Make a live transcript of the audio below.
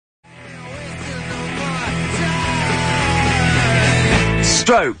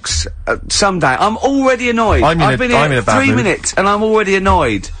strokes someday. I'm already annoyed. I've been here 3 minutes and I'm already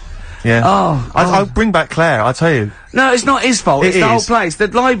annoyed. Yeah. I'll bring back Claire, I tell you. No, it's not his fault. It's the whole place. The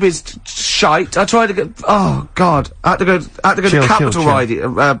library's shite. I tried to get. Oh God! I had to go to Capital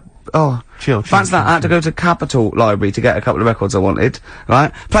Library. Fancy that. I had to go to Capital Library to get a couple of records I wanted.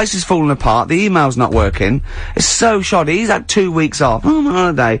 Right? Place is falling apart. The email's not working. It's so shoddy. He's had 2 weeks off. On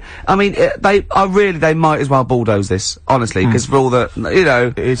holiday. I mean, they might as well bulldoze this, honestly, because for all the, you know.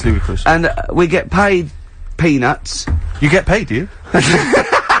 It is ludicrous. And we get paid peanuts. You get paid, do you?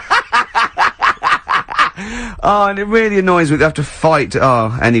 Oh, and it really annoys me to have to fight.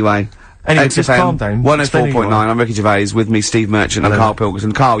 Oh, anyway. Anyway, just calm down. 104.9, I'm Ricky Gervais, with me Steve Merchant and Carl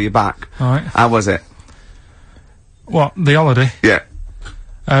Pilkington. Carl, you're back. Alright. How was it? What, the holiday? Yeah.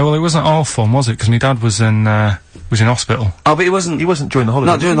 Well, it wasn't all fun, was it? Because my dad was in hospital. Oh, but he wasn't during the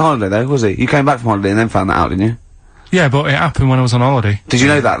holiday. Not during the holiday, though, was he? You came back from holiday and then found that out, didn't you? Yeah, but it happened when I was on holiday. Did you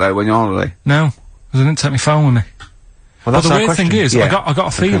know that, though, when you're on holiday? No, because I didn't take my phone with me. Well, that's but the weird thing is, I got a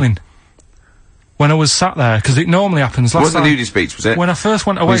feeling. When I was sat there, because it normally happens. It wasn't the nudie speech, was it? When I first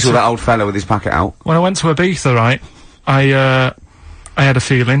went away, you saw that old fella with his packet out. When I went to Ibiza, right, I had a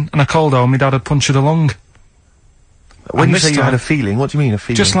feeling, and I called home. My dad had punctured a lung. When you say you had a feeling, what do you mean a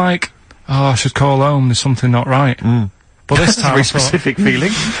feeling? Just like, oh, I should call home. There's something not right. But this time, that's a very specific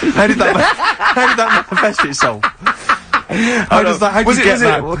feeling. How did that manifest itself? How did you get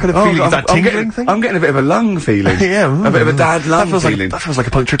that? What kind of feeling? Is that tingling thing? I'm getting a bit of a lung feeling. Yeah. A bit of a dad lung feeling. That feels like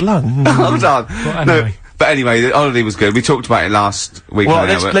a punctured lung. Hold on. But anyway, the holiday was good. We talked about it last week. Well,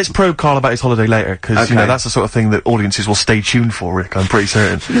 let's probe Carl about his holiday later, because, you know, that's the sort of thing that audiences will stay tuned for, Rick, I'm pretty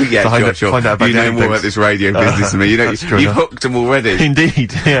certain. Yeah, sure. Find out about you know more about this radio business than me. You know, you've hooked them already.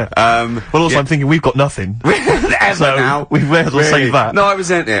 Indeed, yeah. Well, also, I'm thinking we've got nothing. So now we may as well save that. No, I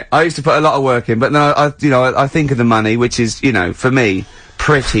resent it. I used to put a lot of work in, but no, I think of the money, which is, you know, for me,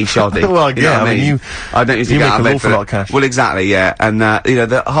 pretty shoddy. Well, you know what I mean? I don't usually get out of bed an awful lot of cash. Well, exactly, yeah. And, you know,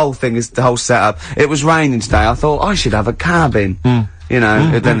 the whole thing is, the whole setup. It was raining today. I thought, I should have a cabin. You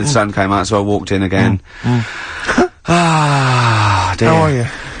know, then the sun came out, so I walked in again. Ah, dear. How are you?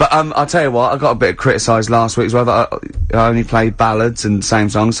 But, I'll tell you what, I got a bit criticised last week as well, that I only play ballads and same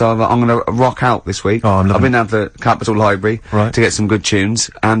songs, so I'm gonna rock out this week. Oh, I've been down to the Capital Library to get some good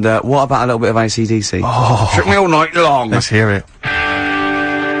tunes, and, what about a little bit of AC/DC? Oh. Took me all night long. Let's hear it.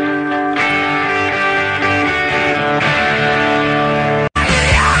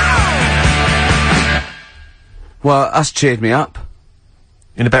 Well, that's cheered me up.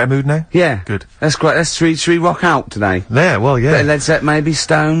 In a better mood now? Yeah. Good. That's great. Should we rock out today? Yeah, well, yeah. Bit of Led Zeppelin, maybe,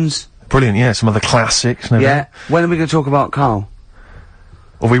 Stones. Brilliant, yeah, some other classics and everything. Yeah. When are we gonna talk about Carl?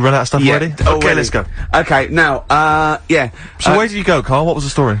 Have we run out of stuff already? Okay, let's go. Okay, now, yeah. So where did you go, Carl? What was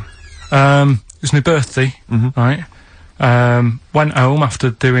the story? It was my birthday, right? Went home after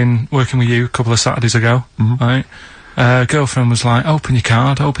working with you a couple of Saturdays ago, right? Girlfriend was like, open your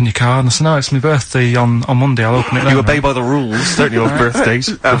card, and I said, no, it's my birthday on Monday, I'll open it then. You obey by the rules, don't you, of birthdays?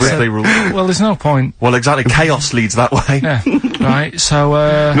 The birthday rules. Well, there's no point. Well, exactly, chaos leads that way. Yeah, right, so,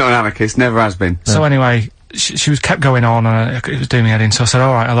 not an anarchist, never has been. So anyway, she was kept going on, and it was doing me head in, so I said,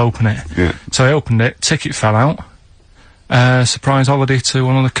 alright, I'll open it. Yeah. So I opened it, ticket fell out, surprise holiday to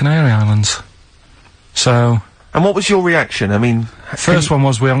one of the Canary Islands. So... And what was your reaction? I mean... First one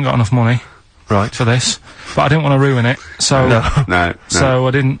was, we haven't got enough money. Right. For this, but I didn't want to ruin it, so no. So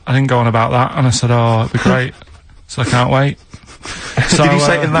I didn't go on about that, and I said, "Oh, it'd be great." So I can't wait. So, did you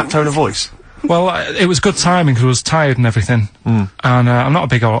say it in that tone of voice? Well, it was good timing because I was tired and everything, and I'm not a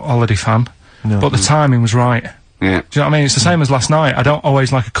big holiday fan, but the timing was right. Yeah. Do you know what I mean? It's the same as last night. I don't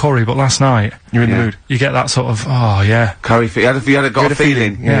always like a curry, but last night you're in the mood. You get that sort of, oh yeah, curry. You had a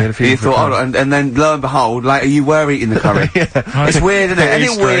feeling. Yeah, you had a feeling. You thought, and then lo and behold, later you were eating the curry. Right. It's weird, isn't it?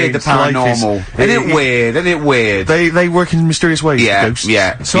 Isn't it weird, the paranormal? Isn't it weird? They work in mysterious ways. Yeah, ghosts.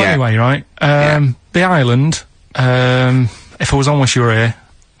 yeah. So anyway, right, the island. If I was on with you here,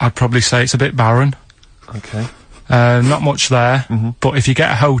 I'd probably say it's a bit barren. Okay. Not much there, but if you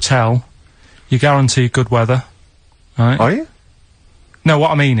get a hotel, you're guaranteed good weather. Right. Are you? No, what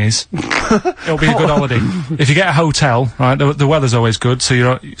I mean is, it'll be a good holiday. If you get a hotel, right, the weather's always good, so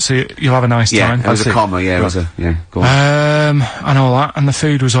you'll have a nice time. Yeah, it was a comma, yeah, it was go on. And all that, and the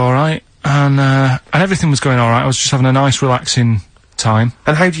food was alright, and everything was going alright. I was just having a nice, relaxing time.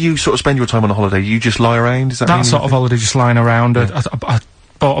 And how do you sort of spend your time on a holiday? You just lie around, is that That sort of holiday, just lying around. Yeah. I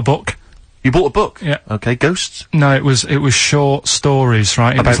bought a book. You bought a book? Yeah. Okay, ghosts? No, it was short stories,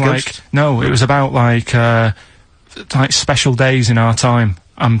 right? It about was ghosts? no, it was about like special days in our time.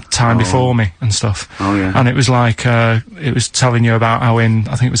 time before me and stuff. Oh, yeah. And it was like, it was telling you about how in,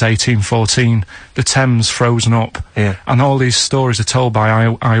 I think it was 1814, the Thames frozen up. Yeah. And all these stories are told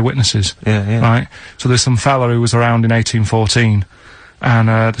by eyewitnesses. Yeah. Right? So there's some fella who was around in 1814, and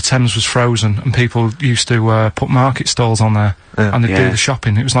the Thames was frozen, and people used to put market stalls on there, and they'd do the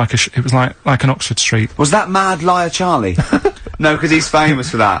shopping. It was like like an Oxford Street. Was that Mad Liar Charlie? No, because he's famous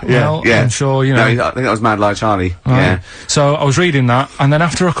for that. Well, I'm sure, you know. No, I think that was Mad Liar Charlie. Right. Yeah. So I was reading that, and then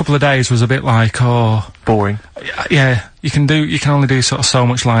after a couple of days was a bit like, boring. Yeah, you can only do sort of so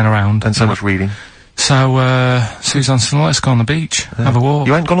much lying around. And so much reading. So, Suzanne said, well, let's go on the beach, have a walk.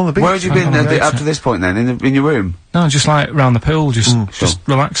 You ain't gone on the beach? Where had you been up to this point then? In your room? No, just like round the pool, just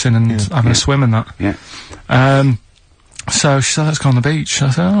relaxing and having a swim and that. Yeah. So she said, let's go on the beach.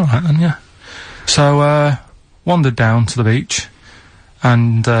 I said, alright then, yeah. So, wandered down to the beach,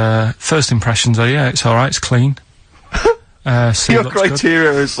 and, first impressions are, yeah, it's alright, it's clean. Your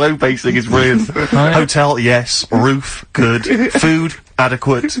criteria is so basic, it's brilliant. Right. Hotel, yes. Roof, good. Food,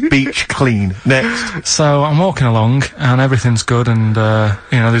 adequate. Beach, clean. Next. So I'm walking along, and everything's good, and,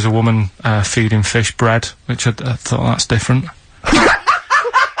 you know, there's a woman, feeding fish bread, which I thought that's different.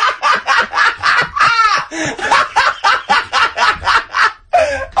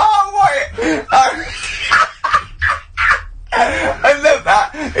 I love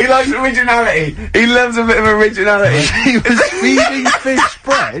that. He likes originality. He loves a bit of originality. He was feeding fish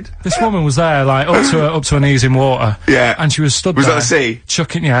bread? This woman was there, like, up to her knees in water. Yeah. And she was stood there. Was that a sea?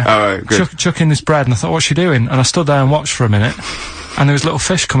 Chucking, yeah. Oh, right, good. Chucking this bread, and I thought, what's she doing? And I stood there and watched for a minute, and there was little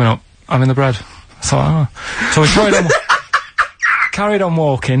fish coming up, having the bread. I thought, So we carried on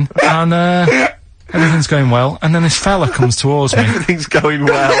walking, and, everything's going well, and then this fella comes towards me. Everything's going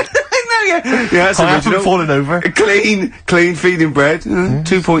well. Yeah, that's I haven't fallen over. Clean feeding bread.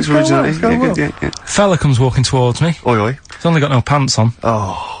 2 points for originality. Yeah. Fella comes walking towards me. Oi, oi. He's only got no pants on.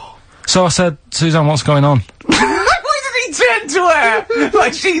 Oh. So I said, Suzanne, what's going on? Why did he turn to her?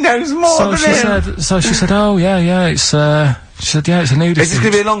 Like she knows more than him. So she said, oh, yeah, it's, she said, yeah, it's a nudist. Is this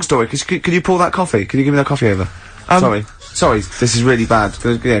gonna be a long story? Could you pour that coffee? Can you give me that coffee over? Sorry, this is really bad.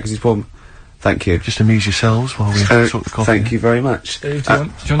 Yeah, because he's poured... Thank you. Just amuse yourselves while we sort the coffee. Thank you very much. Steve, do you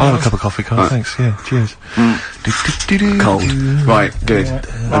want I'll have a cup of coffee, Carl. Right. Thanks, yeah, cheers. Cold. Right, good.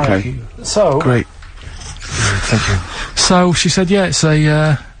 Yeah. Okay. So... Great. Thank you. So, she said, yeah, it's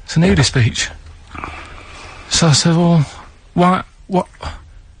a nudist beach. So I said, well, what?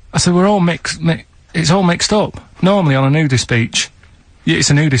 I said, we're all it's all mixed up. Normally on a nudist beach, it's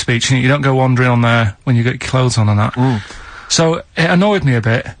a nudist beach, and you don't go wandering on there when you get your clothes on and that. So, it annoyed me a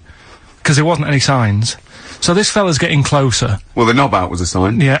bit, because there wasn't any signs. So this fella's getting closer. Well, the knob out was a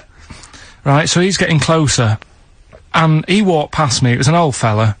sign. Yeah. Right, so he's getting closer. And he walked past me, it was an old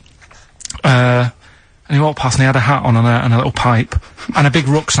fella. And he walked past and he had a hat on and a little pipe. And a big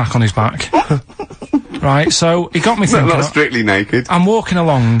rucksack on his back. Right, so he got me thinking... Not strictly naked. I'm walking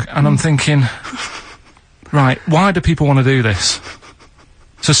along and I'm thinking... Right, why do people want to do this?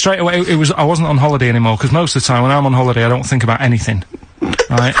 So straight away, I wasn't on holiday anymore, because most of the time when I'm on holiday I don't think about anything.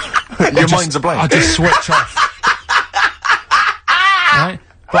 Right? Your mind's a blank. I just switch off. Right?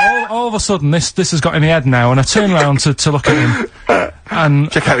 But all of a sudden, this has got in my head now, and I turn around to look at him,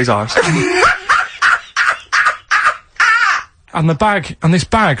 and... Check out his arse. And this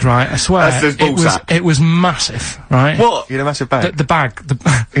bag, right, I swear, it was massive, right? What? You had a massive bag? The bag.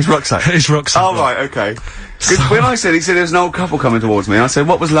 His rucksack? His rucksack. Oh, right, okay. Because when he said there was an old couple coming towards me, I said,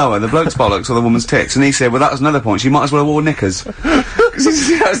 what was lower, the bloke's bollocks or the woman's tits? And he said, well, that was another point, she might as well have worn knickers. Because he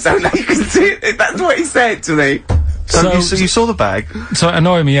said, so now you can see it, that's what he said to me. So you saw the bag? So it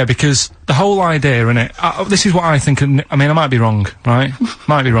annoyed me, yeah, because the whole idea, innit, this is what I think, I mean, I might be wrong, right?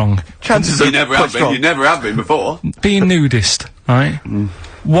 Might be wrong. Chances are you never have been, you never have been before. Being nudist, right?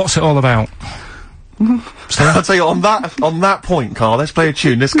 What's it all about? I'll tell you, on that point, Carl, let's play a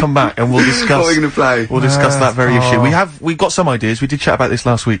tune, let's come back and we'll discuss... What are we gonna play? We'll discuss that very issue. We've got some ideas, we did chat about this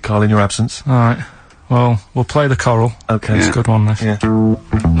last week, Carl, in your absence. Alright, well, we'll play the choral. Okay. It's a good one, this. Yeah.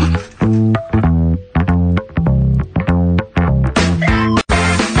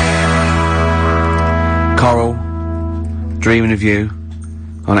 Coral, Dreaming of You,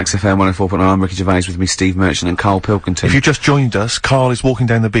 on XFM 104.9. I'm Ricky Gervais, with me Steve Merchant and Carl Pilkington. If you just joined us, Carl is walking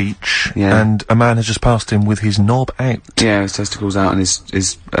down the beach, and a man has just passed him with his knob out. Yeah, his testicles out and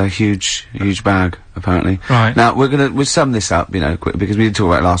his huge bag, apparently. Right. Now, we'll sum this up, you know, quick, because we did talk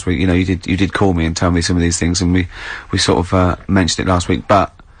about it last week, you know, you did call me and tell me some of these things, and we sort of, mentioned it last week,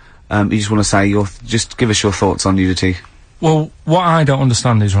 but, you just want to say just give us your thoughts on nudity. Well, what I don't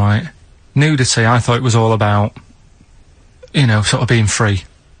understand is, right, nudity, I thought it was all about, you know, sort of being free.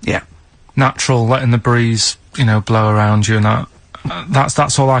 Yeah. Natural, letting the breeze, you know, blow around you and that.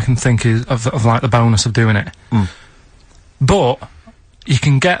 that's all I can think is of like the bonus of doing it. But you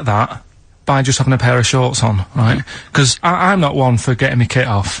can get that by just having a pair of shorts on, right? Because I'm not one for getting my kit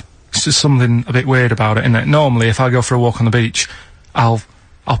off. It's just something a bit weird about it, isn't it? Normally, if I go for a walk on the beach, I'll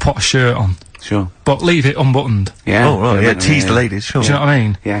put a shirt on. Sure. But leave it unbuttoned. Yeah. Oh, right, yeah, tease the ladies, sure. Do you know what I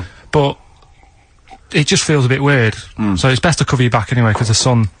mean? Yeah. But it just feels a bit weird. So it's best to cover your back anyway, because the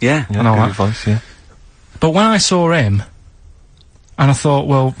sun... Yeah. And all good that. advice, yeah. But when I saw him, and I thought,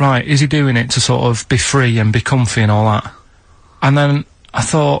 well, right, is he doing it to sort of be free and be comfy and all that? And then I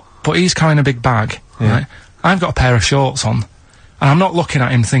thought, but he's carrying a big bag, right? I've got a pair of shorts on, and I'm not looking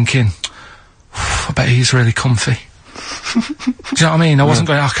at him thinking, I bet he's really comfy. Do you know what I mean? I wasn't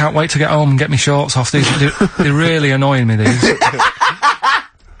going, I can't wait to get home and get my shorts off. They're really annoying me, these.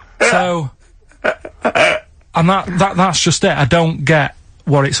 So, and that's just it. I don't get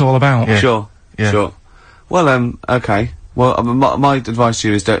what it's all about. Yeah. Sure. Yeah. Sure. Well, okay. Well, my advice to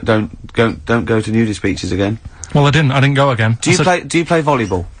you is don't go to nudist beaches again. Well, I didn't go again. Do you play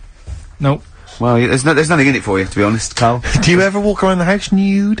volleyball? Nope. Well, there's nothing in it for you, to be honest, Carl. Do you ever walk around the house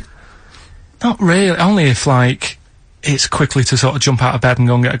nude? Not really. Only if, like, it's quickly to sort of jump out of bed and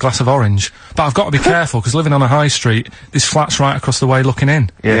go and get a glass of orange. But I've got to be careful, because living on a high street, there's flats right across the way looking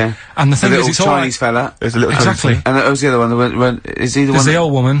in. Yeah. And the thing is, it's all Chinese fella. There's a little exactly. And that was the other one. Is he the one? There's the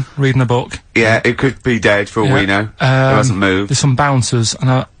old woman reading a book. Yeah, it could be dead for all we know. It hasn't moved. There's some bouncers,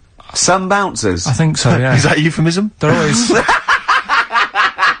 and some bouncers? I think so, yeah. Is that a euphemism? They're always...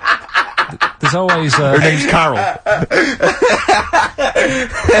 There's always, Her name's Carol.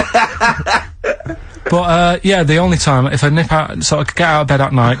 But, yeah, the only time, if I nip out, sort of get out of bed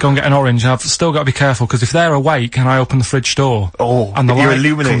at night, go and get an orange, I've still got to be careful, because if they're awake and I open the fridge door... Oh, and the you're light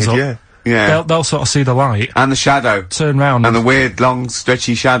illuminated, comes up, yeah. They'll sort of see the light. And the shadow. Turn round. And the weird, long,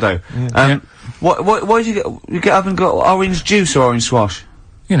 stretchy shadow. Yeah. What did you get? You get up and got orange juice or orange swash?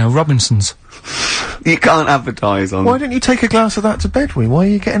 You know, Robinson's. You can't advertise on... Why don't you take a glass of that to bed with? Why are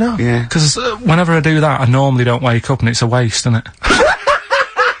you getting up? Yeah. Because whenever I do that, I normally don't wake up, and it's a waste, isn't it?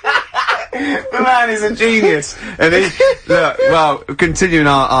 The man is a genius. And look, well, continuing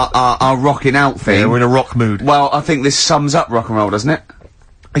our rocking out thing. Yeah, we're in a rock mood. Well, I think this sums up rock and roll, doesn't it?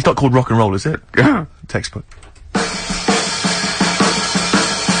 It's not called rock and roll, is it? Textbook.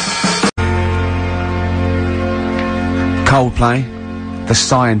 Coldplay, The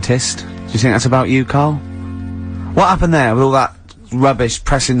Scientist. Do you think that's about you, Carl? What happened there with all that rubbish,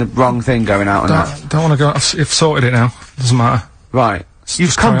 pressing the wrong thing going out and that? Don't want to go. I've sorted it now. Doesn't matter. Right.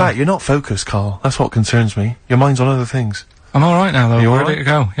 You've come back. You're not focused, Carl. That's what concerns me. Your mind's on other things. I'm all right now, though. You ready to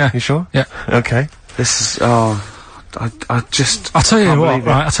go? Yeah. You sure? Yeah. Okay. This is I just. I'll tell you what.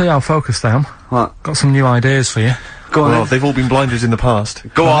 Right. I'll tell you how focused I am. What? Got some new ideas for you. Go on. Well, they've all been blinders in the past.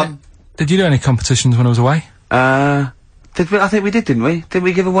 Go on. Did you do any competitions when I was away? Did we? I think we did, didn't we? Did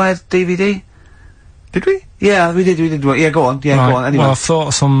we give away a DVD? Did we? Yeah, we did. Yeah, go on. Yeah, right. go on. Anyway. Well, I've thought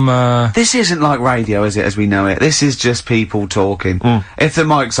of some. This isn't like radio, is it? As we know it. This is just people talking. If the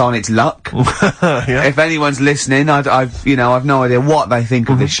mic's on, it's luck. Yeah. If anyone's listening, I've no idea what they think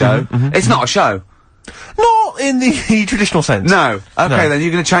of this show. It's not a show. Not in the traditional sense. No. Okay, then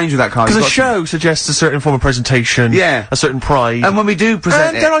you're going to change with that, Carl. Because a show suggests a certain form of presentation. Yeah. A certain pride. And when we do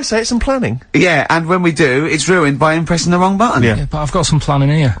present dare I say it, some planning. Yeah, and when we do, it's ruined by him pressing the wrong button. Yeah, but I've got some planning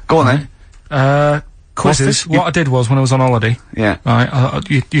here. Go on then. Quizzes. What I did was, when I was on holiday... Yeah. Right,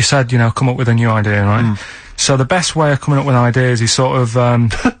 you said, you know, come up with a new idea, right? So the best way of coming up with ideas is sort of,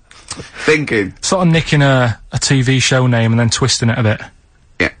 thinking. Sort of nicking a TV show name and then twisting it a bit.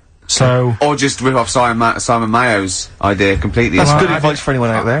 Yeah. So... Or just rip off Simon Mayo's idea completely. That's good advice for anyone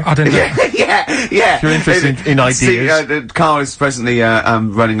out there. I didn't know. Yeah. If you're interested in ideas. See, Carl is presently,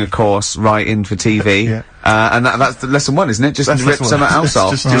 running a course writing for TV. Yeah. And that's the lesson one, isn't it? Just rip something else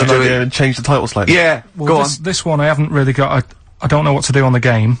off. Just do an idea and change the title slightly. Yeah, well, go on. This one I haven't really got I don't know what to do on the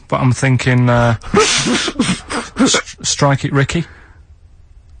game, but I'm thinking, Strike It Ricky.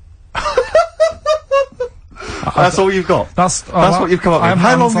 That's all you've got? That's what you've come up with.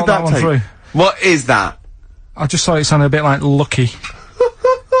 How long did that take? Through. What is that? I just thought it sounded a bit like Lucky.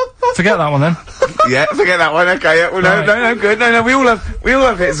 Forget that one then. Yeah, forget that one. Okay, yeah, well, no, good. No, we all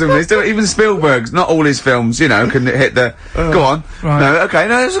have hits and misses. Even Spielberg's, not all his films, you know, can hit the. Go on. Right. No, okay,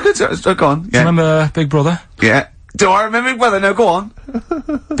 no, it's a good. Go on. Yeah. Do you remember Big Brother? Yeah. Do I remember Big Brother? No, go on.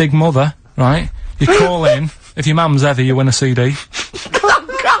 Big Mother, right? You call in. If your mum's ever, you win a CD.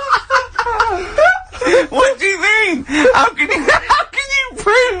 What do you mean? How can you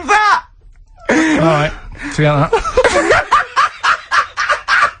prove that? Alright, forget that.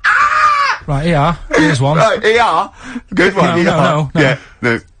 Right, ER. Here's one. Right, ER. Good one. No. Yeah,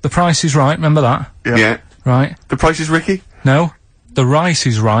 no. The Price is Right, remember that? Yeah. Right. The Price is Ricky? No. the rice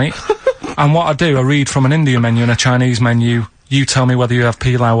is right, and what I do, I read from an Indian menu and a Chinese menu, you tell me whether you have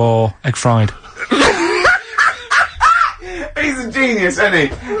pilau or egg fried. He's a genius, isn't he?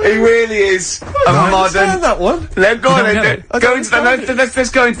 He really is a modern... understand that one. Go on then. Let's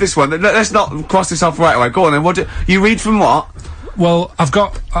go into this one. Let's not cross this off right away. Go on then. You read from what? Well, I'll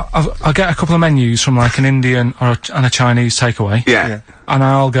get a couple of menus from like an Indian and a Chinese takeaway. Yeah. And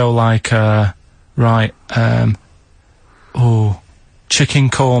I'll go like, chicken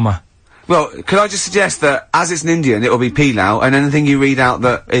korma. Well, could I just suggest that, as it's an Indian, it'll be pilau, and anything you read out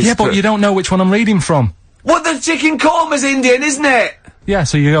that is... Yeah, but you don't know which one I'm reading from. What, the chicken korma's Indian, isn't it? Yeah,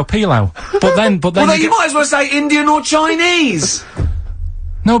 so you go pilau. But then well, then you might as well say Indian or Chinese!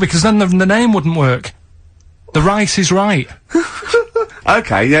 No, because then the name wouldn't work. The rice is right.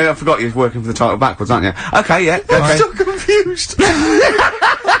 Okay, yeah, I forgot you're working for the title backwards, aren't you? Okay, yeah. Okay. I'm so confused.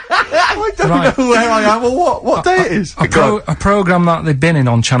 I don't know where I am or what day it is. A programme that they've been in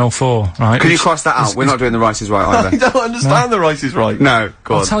on Channel 4, right? Can you cross that out? We're not doing The Rice is Right either. I don't understand The Rice is Right. No,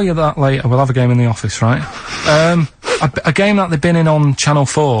 go on. I'll tell you that later. We'll have a game in the office, right? A game that they've been in on Channel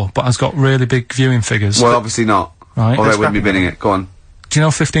 4, but has got really big viewing figures. Well, obviously not. Right. Or they wouldn't be binning it. Go on. Do you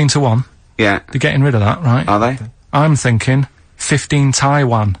know 15 to 1? Yeah. They're getting rid of that, right? Are they? I'm thinking 15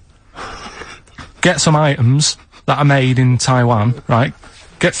 Taiwan. Get some items that are made in Taiwan, right?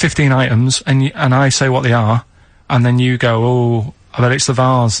 Get 15 items, and I say what they are, and then you go, oh, I bet it's the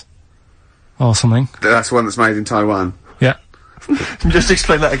vase. Or something. That's one that's made in Taiwan. Yeah. Just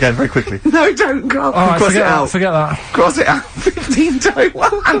explain that again very quickly. No, don't go. Cross it out. Forget that. Cross it out. 15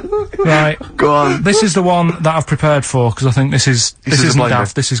 Taiwan. Right. Go on. This is the one that I've prepared for, because I think this isn't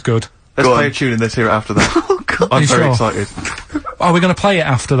daft, this is good. Let's play a tune and let's hear it after that. Oh, God. I'm very excited. Are we going to play it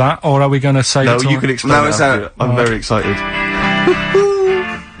after that, or are we going to say No, you can explain it after it. I'm very excited.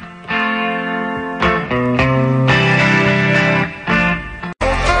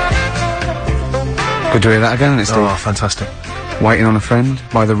 Good to hear that again, isn't it, Steve? Oh, fantastic. Waiting on a Friend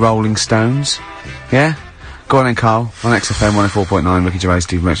by the Rolling Stones. Yeah? Go on then, Carl. On XFM 104.9, Ricky Gervais,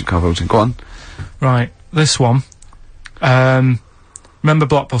 Steve Merchant, Carl Wilton. Go on. Right, this one. Remember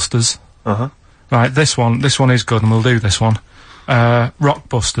Blockbusters? Uh-huh. Right, this one is good, and we'll do this one.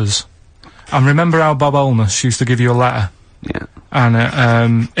 Rockbusters. And remember how Bob Holness used to give you a letter? Yeah.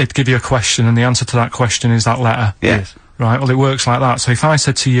 And, it'd give you a question, and the answer to that question is that letter? Yes. Right, well, it works like that. So if I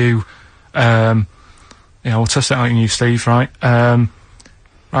said to you, we'll test it out on you, Steve, right?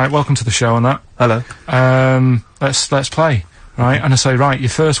 Right, welcome to the show and that. Hello. Let's play, right? And I say, right, your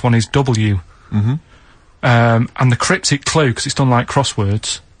first one is W. Mm-hmm. And the cryptic clue, because it's done like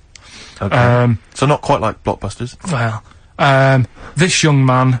crosswords. Okay. So not quite like Blockbusters. Well, this young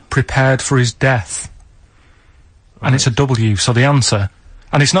man prepared for his death. Right. And it's a W, so the answer.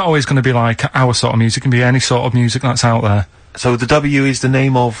 And it's not always going to be like our sort of music, it can be any sort of music that's out there. So the W is the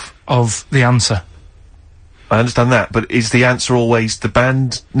name of the answer. I understand that, but is the answer always the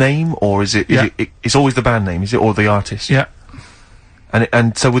band name, or is it? It's always the band name, is it, or the artist? Yeah.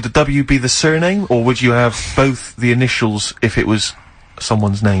 And so would the W be the surname, or would you have both the initials if it was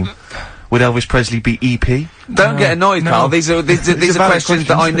someone's name? Would Elvis Presley be EP? Don't get annoyed, Carl. These are questions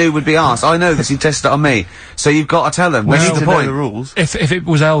that I knew would be asked. I know this. You tested it on me, so you've got to tell them. We That's need the to point. know the rules. If it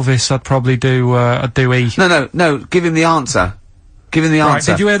was Elvis, I'd probably do E. No. Give him the answer. Give him the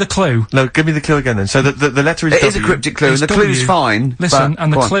answer. Right, did you hear the clue? No, give me the clue again then. So the letter is It W. is a cryptic clue, and the W. clue's fine. Listen,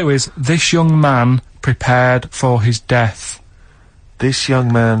 and the clue is, this young man prepared for his death. This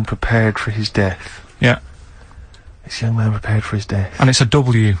young man prepared for his death. Yeah. This young man prepared for his death. And it's a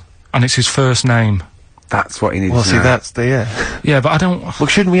W, and it's his first name. That's what he needs Well, to see, know. that's the, Yeah, but I don't... Well,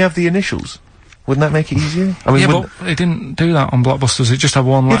 shouldn't we have the initials? Wouldn't that make it easier? I mean, yeah, but they didn't do that on Blockbusters, it just had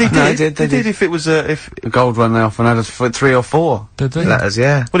one letter. Yeah, they did. If it was, if... The gold one, they often had 3 or 4 Did they? letters,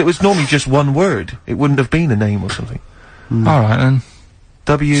 yeah. Well, it was normally just one word. It wouldn't have been a name or something. Alright then.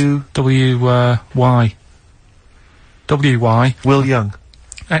 W... Y. W-Y. Will Young.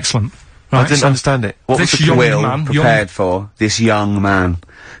 Excellent. Right, I didn't understand it. What was this the young Will man, prepared for this young man.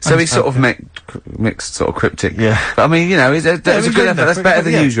 So he's sort of mixed, sort of cryptic. Yeah. But I mean, you know, that's a good effort. That's better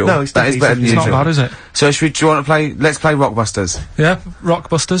than usual. No, it's that is better than It's usual. not bad, is it? So do you want to play? Let's play Rockbusters. Yeah,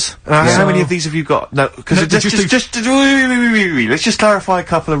 Rockbusters. How many of these have you got? No, because No, wait. Let's just clarify a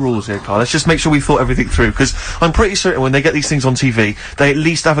couple of rules here, Carl. Let's just make sure we thought everything through, because I'm pretty certain when they get these things on TV, they at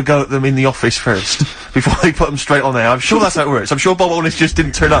least have a go at them in the office first, before they put them straight on there. I'm sure that's how it works. I'm sure Bob Holness just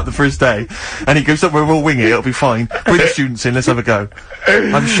didn't turn up the first day, and he goes, we'll wing it, it'll be fine. Bring the students in, let's have a go.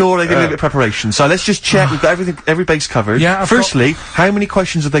 I'm sure they did a little bit of preparation. So let's just check, we've got every base covered. Yeah, Firstly, how many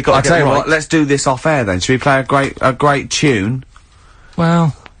questions have they got I'll to tell get you right? what, let's do this off air then. Should we play a great tune?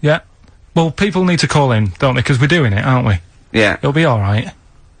 Well, yeah. Well, people need to call in, don't they? Because we're doing it, aren't we? Yeah. It'll be alright.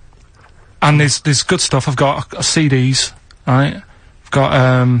 And there's good stuff. I've got CDs, right? I've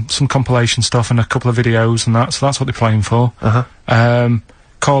got, some compilation stuff and a couple of videos and that, so that's what they're playing for.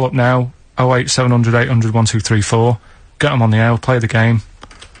 Call up now, 08700 800 1234. Get them on the air, play the game.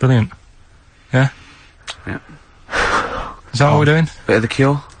 Brilliant. Yeah? Yeah. Is that what we're doing? Bit of The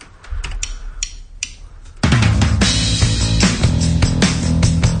Cure.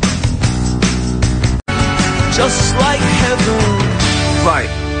 Just like heaven. Right.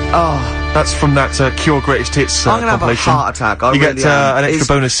 Oh. That's from that Cure Greatest Hits I'm gonna compilation. have a heart attack. You get an extra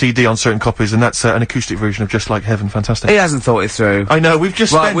bonus CD on certain copies, and that's an acoustic version of Just Like Heaven. Fantastic. He hasn't thought it through. I know. We've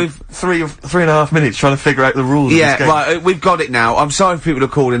just spent three and a half minutes trying to figure out the rules. Yeah, of this game. right. We've got it now. I'm sorry for people who are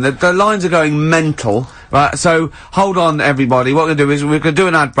calling. The lines are going mental. Right. So hold on, everybody. What we're gonna do is we're gonna do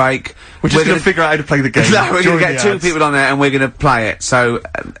an ad break. We're just gonna figure out how to play the game. No, we're gonna get two people on there and we're gonna play it. So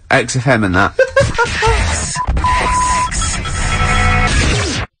XFM and that.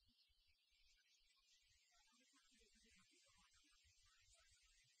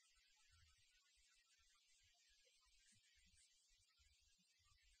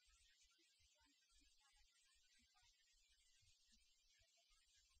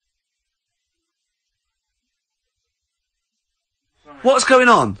 What's going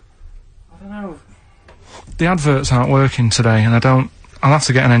on? I don't know. The adverts aren't working today, and I'll have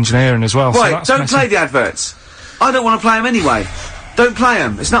to get an engineer in as well. Right, so don't play the adverts. I don't want to play them anyway. Don't play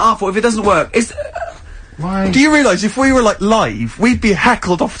them. It's not our fault if it doesn't work. It's... Why? Do you realise if we were, like, live, we'd be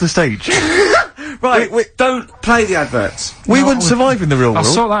heckled off the stage? Right, don't play the adverts. We wouldn't survive in the real world.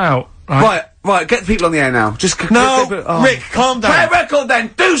 I'll sort that out. Right, get the people on the air now. Just... No! Rick, calm down. Play a record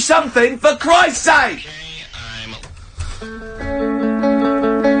then! Do something, for Christ's sake!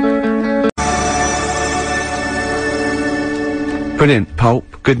 Brilliant,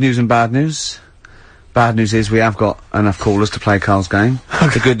 Pulp. Good news and bad news. Bad news is we have got enough callers to play Carl's game.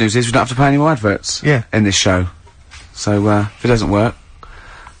 The good news is we don't have to play any more adverts in this show. So, if it doesn't work,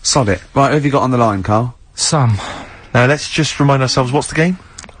 sod it. Right, who have you got on the line, Carl? Sam. Now, let's just remind ourselves, what's the game?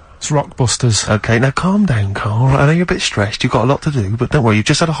 It's Rockbusters. Okay, now calm down, Carl. I know you're a bit stressed, you've got a lot to do, but don't worry, you've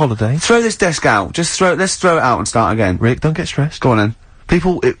just had a holiday. Throw this desk out. Let's throw it out and start again. Rick, don't get stressed. Go on then.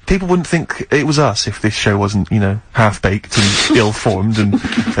 People wouldn't think it was us if this show wasn't, you know, half-baked and ill-formed and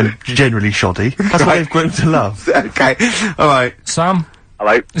generally shoddy. That's what they've grown to love. Okay, alright. Sam?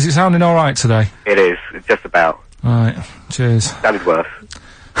 Hello? Is it sounding alright today? It is, just about. Right, cheers. Sounded worse.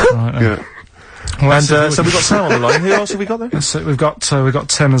 Right then. Yeah. Well, And, so we've got Sam on the line. Who else have we got there? So we've got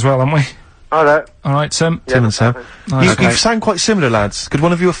Tim as well, haven't we? Hi there. Alright, Tim. Tim and Sam. Nice. You sound quite similar, lads. Could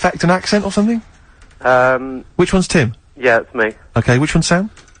one of you affect an accent or something? Which one's Tim? Yeah, it's me. Okay, which one's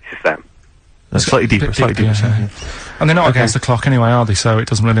Sam? This is Sam. Slightly deeper, Sam. Yeah. And they're not against the clock anyway, are they? So it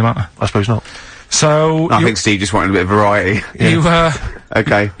doesn't really matter. I suppose not. So... I think Steve just wanted a bit of variety. You,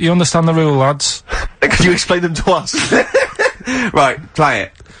 okay. You understand the rule, lads? Could you explain them to us? Right, play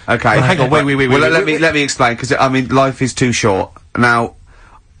it. Okay. Right, hang on, wait. Well, let me explain, because, I mean, life is too short. Now,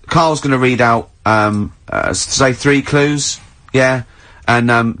 Carl's gonna read out, say 3 clues, yeah?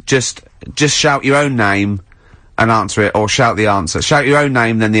 And, just shout your own name and answer it, or shout the answer. Shout your own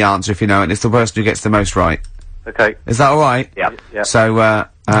name, then the answer if you know it, and it's the person who gets the most right. Okay. Is that alright? Yeah. Yeah. So,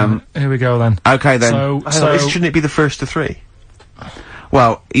 here we go then. Okay then. Shouldn't it be the first to 3?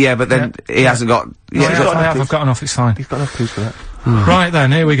 Well, yeah, but then he hasn't got... Yeah, I've got enough, it's fine. He's got enough clues for that. Right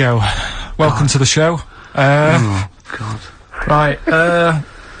then, here we go. Welcome to the show. Oh, God. Right,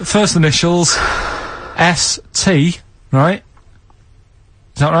 first initials, S-T, right?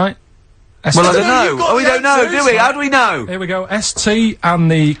 Is that right? Well, I don't know. Oh, we don't know, do we? How do we know? Here we go, S-T, and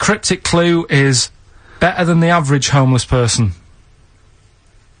the cryptic clue is better than the average homeless person.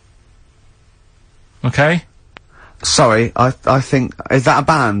 Okay? Sorry, I think... Is that a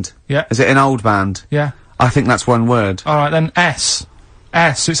band? Yeah. Is it an old band? Yeah. I think that's one word. Alright then, S.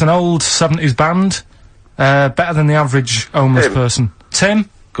 S, it's an old 70s band. Better than the average homeless person. Tim?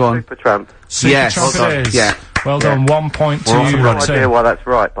 Go on. Supertramp. Yes. Supertramp it is. Yeah. Well done, 1 point to you, No idea why that's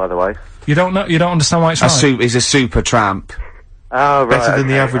right, by the way. You don't understand why it's right? He's a super tramp. Oh, right. Better than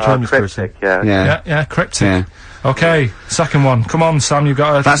the average homeless cryptic, person. Yeah. Yeah, cryptic. Yeah. Okay, second one. Come on, Sam, you've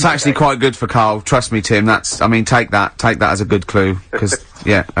got a... That's actually quite good for Carl. Trust me, Tim. I mean, take that as a good clue. Because,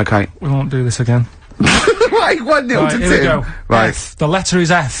 yeah, okay. We won't do this again. Right, 1-0 to Right, Tim. here we go. Right. F. The letter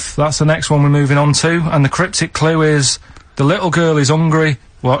is F. That's the next one we're moving on to. And the cryptic clue is, the little girl is hungry.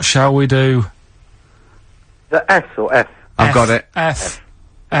 What shall we do? The S or F? I've got it. F.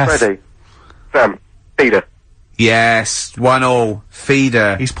 Ready? Sam. Peter. Yes, 1-1. Feed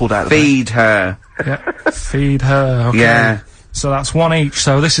her. He's pulled out of the Feed her. Yeah. Feed her. Okay. Yeah. So that's 1 each.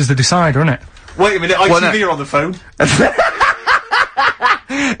 So this is the decider, isn't it? Wait a minute, ITV are on the phone.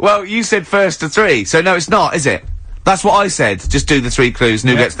 Well, you said first to 3, so no, it's not, is it? That's what I said. Just do the 3 clues and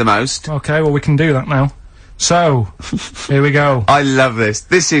who gets the most. Okay, well, we can do that now. So, here we go. I love this.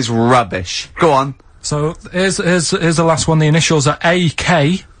 This is rubbish. Go on. So, here's the last one. The initials are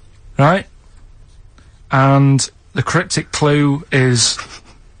AK, right? And the cryptic clue is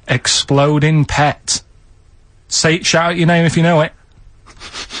exploding pet. Shout out your name if you know it.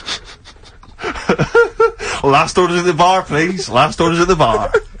 Last orders at the bar, please. Last orders at the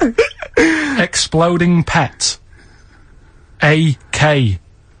bar. Exploding pet. AK.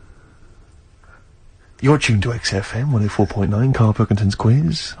 You're tuned to XFM 104.9, Carl Pilkington's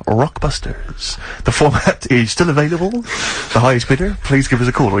quiz, Rockbusters. The format is still available. The highest bidder, please give us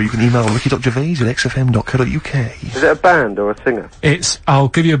a call, or you can email ricky.gervais@xfm.co.uk. Is it a band or a singer? I'll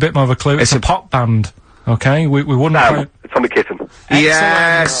give you a bit more of a clue. It's a pop band. Okay, we wouldn't. No, Tommy Kitten.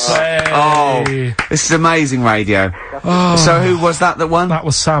 Yes! Oh, this is amazing radio. Oh. So who was that won? That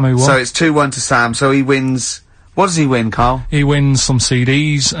was Sam who won. So it's 2-1 to Sam, so he wins. What does he win, Carl? He wins some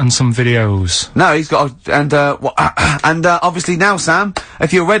CDs and some videos. No, he's got obviously now, Sam,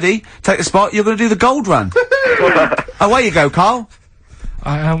 if you're ready, take the spot, you're gonna do the gold run. Away you go, Carl.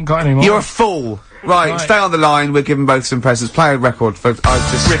 I haven't got any more. You're a fool. Right, stay on the line, we're giving both some presents. Play a record for,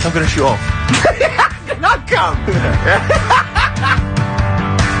 Rick, I'm gonna shoot off. Not come!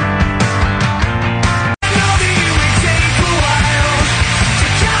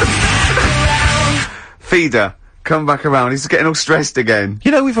 Feeder, come back around. He's getting all stressed again. You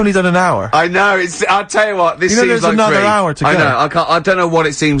know, we've only done an hour. I know, I'll tell you what, this seems there's like another 3. hour to go. I know, I don't know what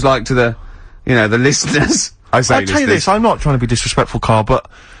it seems like to the, the listeners. I'll tell you this, I'm not trying to be disrespectful, Carl, but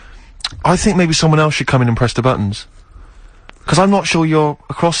I think maybe someone else should come in and press the buttons. Because I'm not sure you're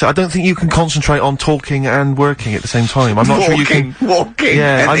across it. I don't think you can concentrate on talking and working at the same time. I'm not sure you can... Walking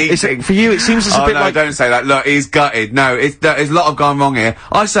yeah, and eating. For you, it seems as a bit like... don't say that. Look, he's gutted. No, there's a lot of gone wrong here.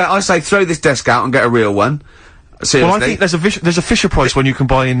 I say throw this desk out and get a real one. Seriously. Well, I think there's a Fisher Price one you can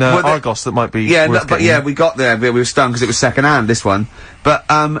buy in Argos that might be worth getting. we got there, but we were stunned because it was second-hand, this one. But,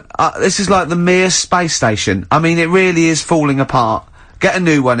 this is like the Mir space station. I mean, it really is falling apart. Get a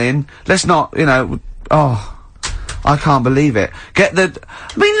new one in. Let's not, I can't believe it. Look at that.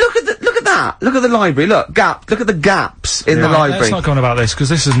 Look at the library. Look at the gaps in the library. Let's not go on about this, because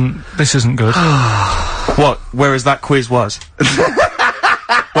this isn't good. What? Whereas that quiz was.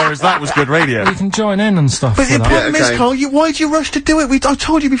 Whereas that was good radio. You can join in and stuff. But the problem is, Carl, why'd you rush to do it? I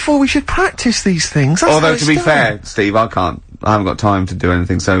told you before we should practice these things. That's Although, to be fair, Steve, I haven't got time to do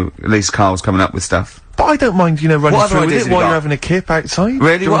anything, so at least Carl's coming up with stuff. But I don't mind, running through with it while you're having a kip outside.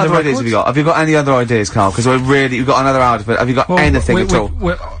 Really? What other ideas have you got? Have you got any other ideas, Carl? Because we've got another hour to put. Have you got anything at all?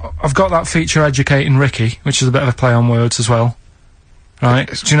 I've got that feature Educating Ricky, which is a bit of a play on words as well. Right?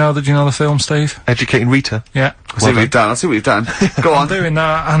 Do you know the film, Steve? Educating Rita? Yeah. I see what you've done. Go on. I'm doing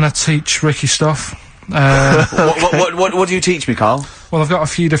that, and I teach Ricky stuff. What do you teach me, Carl? Well, I've got a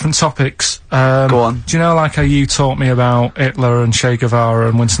few different topics. Go on. Do you know, like how you taught me about Hitler and Che Guevara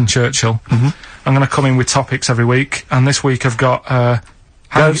and Winston Churchill? Mm-hmm. I'm gonna come in with topics every week, and this week I've got,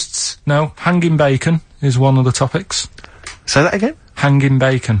 ghosts? No, hanging bacon is one of the topics. Say that again? Hanging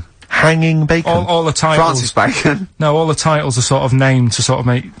bacon. Hanging bacon? All the titles... Francis Bacon? No, all the titles are sort of named to sort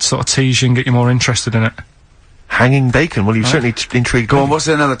of tease you and get you more interested in it. Hanging bacon? Well, you've certainly intrigued me. Go on, what's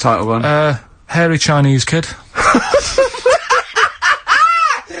another title one? Hairy Chinese Kid.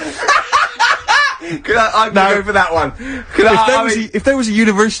 I'm gonna go for that one. If there was a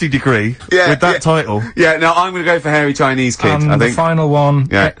university degree with that title... Yeah, no, I'm gonna go for Hairy Chinese Kid, and I think. The final one,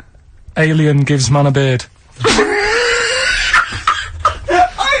 Alien Gives Man a Beard.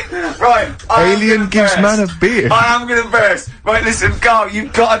 Right, Alien Gives Man a Beard. I am gonna burst. Right, listen, Carl,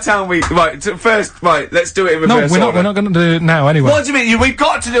 you've gotta tell me. Right, let's do it in reverse order. No, we're not gonna do it now anyway. What do you mean? We've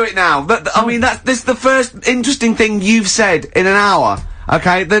got to do it now. I mean, this is the first interesting thing you've said in an hour.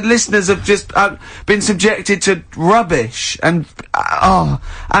 Okay, the listeners have just been subjected to rubbish and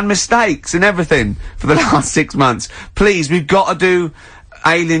mistakes and everything for the last 6 months. Please, we've got to do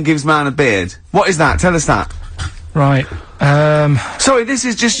Alien Gives Man a Beard. What is that? Tell us that. Right. Sorry, this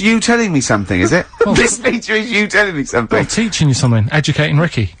is just you telling me something, is it? Well, this feature is you telling me something. Well, teaching you something, educating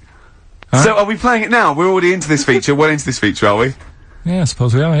Ricky. Right? So, are we playing it now? We're already into this feature. Well into this feature, are we? Yeah, I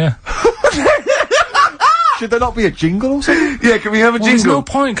suppose we are. Yeah. Should there not be a jingle or something? Yeah, can we have a jingle? There's no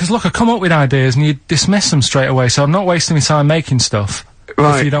point, because look, I come up with ideas and you dismiss them straight away, so I'm not wasting my time making stuff.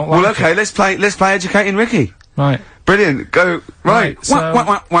 Right. If you don't like okay, let's play Educating Ricky. Right. Brilliant. Go. Right.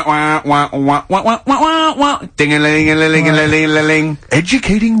 Ding-a-ling-a-ling-a-ling-a-ling.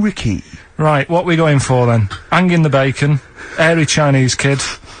 Educating Ricky. Right, what are we going for then? Hanging the Bacon, Hairy Chinese Kid,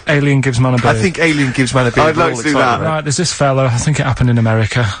 Alien gives man a beard. I think Alien gives man a beard. I'd like to do that. Right, there's this fella, I think it happened in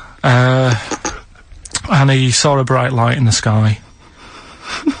America, and he saw a bright light in the sky.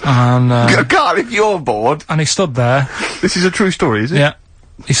 And, God, if you're bored. and he stood there. This is a true story, is it? Yeah.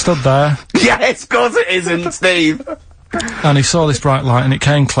 He stood there. Yes, of course it isn't, Steve. And he saw this bright light, and it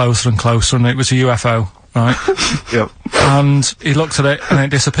came closer and closer, and it was a UFO, right? Yep. And he looked at it, and it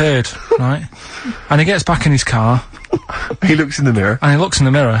disappeared, right? And he gets back in his car, He looks in the mirror. and he looks in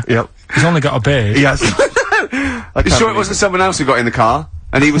the mirror. Yep. He's only got a beard. He has. You sure it wasn't someone else who got in the car?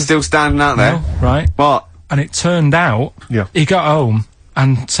 And he was still standing out there? No, right? What? And it turned out, Yeah. he got home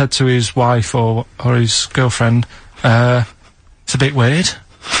and said to his wife or his girlfriend, it's a bit weird.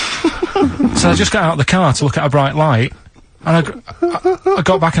 So I just got out of the car to look at a bright light, and I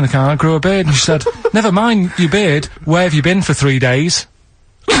got back in the car, I grew a beard, and she said, never mind your beard, where have you been for 3 days?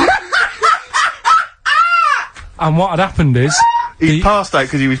 And what had happened is... He passed out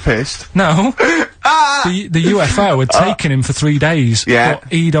because he was pissed. No. The UFO had taken him for 3 days. Yeah.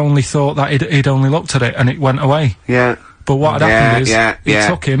 But he'd only thought that he'd only looked at it and it went away. Yeah. But what had happened is, he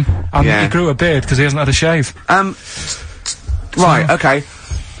took him, and he grew a beard because he hasn't had a shave. Right, okay.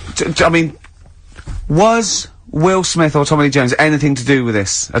 I mean, was Will Smith or Tommy Lee Jones anything to do with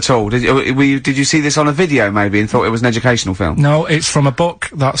this at all? Did you see this on a video maybe and thought it was an educational film? No, it's from a book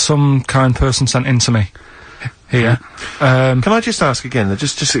that some kind person sent in to me. Here. Can I just ask again,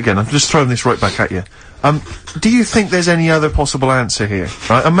 just again, I'm just throwing this right back at you. Do you think there's any other possible answer here?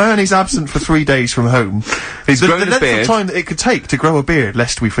 Right? A man is absent for 3 days from home. He's grown a length beard. of time that it could take to grow a beard,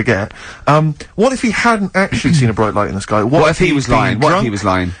 lest we forget. What if he hadn't actually seen a bright light in the sky? What if he was lying? What if he was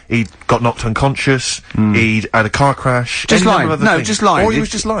lying? He'd got knocked unconscious, he'd had a car crash. Just any lying. number of other No, things. just lying. Or he was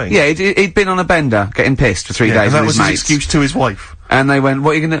just lying. Yeah, he'd been on a bender, getting pissed for 3 days and that with was his his mates. excuse to his wife. And they went,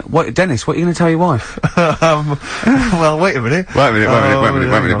 Dennis, what are you gonna tell your wife? Well, wait a minute. Wait a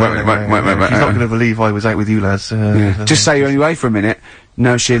minute. He's not gonna believe I was out with you lads. Just say you're only away for a minute.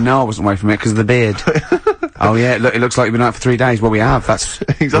 No, I wasn't away from it because of the beard. Oh yeah, look, it looks like you've been out for 3 days. Well, we have, that's...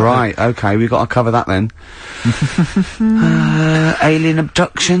 Exactly. Right, okay, we've got to cover that then. Alien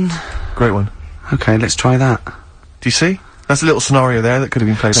abduction. Great one. Okay, let's try that. Do you see? That's a little scenario there that could have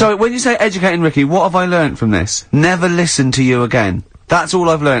been played out. So, when you say educating Ricky, what have I learnt from this? Never listen to you again. That's all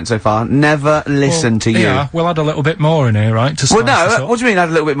I've learnt so far. Never listen to you. Yeah, we'll add a little bit more in here, right? To Well, spice this no, up. what do you mean add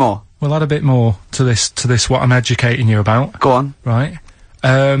a little bit more? We'll add a bit more to this, what I'm educating you about. Go on. Right?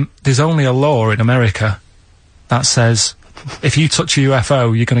 There's only a law in America that says, if you touch a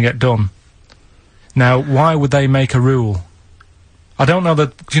UFO, you're gonna get done. Now, why would they make a rule? I don't know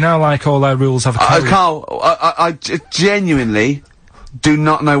that, do you know, like, all their rules have a code? Carl, I genuinely do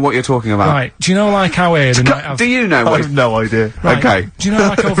not know what you're talking about. Right, do you know, like, how here they might have... Do you know I what... have no idea. Right, Okay. do you know,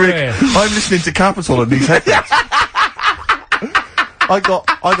 like, over Rick, here... I'm listening to Capital on these headphones. I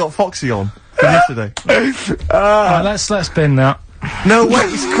got Foxy on from yesterday. Right, let's bin that. No, wait,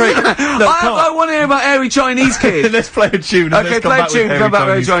 it's great. No, I want to hear about Airy Chinese Kid. let's play a tune. Okay, play a tune, come back with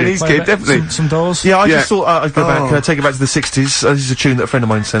Airy Chinese Play Kid, that- definitely. Some doors. Yeah, I Yeah. just thought I'd go back, take it back to the 60s. This is a tune that a friend of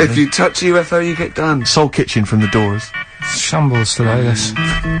mine sent If me. you touch a UFO, you get done. Soul Kitchen from the Doors. Shambles today, this.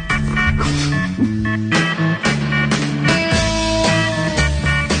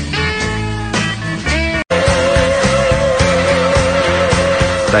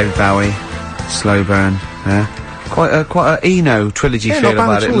 David Bowie, Slow Burn, yeah. Quite a Eno trilogy Yeah, feel not bad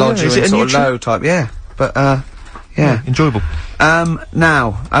about at it. all, Lodger yeah. Is it and a sort new of tune? low type, yeah. But, yeah. Enjoyable.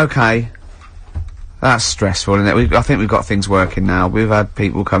 Now, okay. That's stressful, isn't it? I think we've got things working now. We've had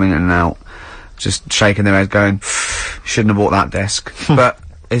people coming in and out, just shaking their head going, shouldn't have bought that desk. But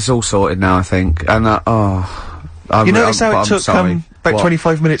it's all sorted now, I think. And, You notice how it took, sorry. about What?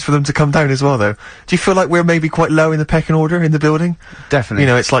 25 minutes for them to come down as well, though? Do you feel like we're maybe quite low in the pecking order in the building? Definitely. You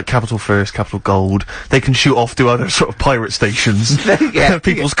know, it's like Capital First, Capital Gold. They can shoot off to other sort of pirate stations. Yeah.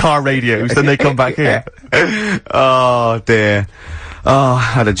 People's car radios, then they come back here. Oh dear. Oh, I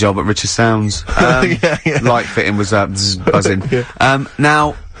had a job at Richard Sounds. Yeah. Light fitting was buzzing.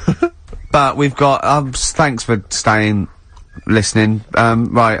 Now, but we've got. Thanks for staying, listening.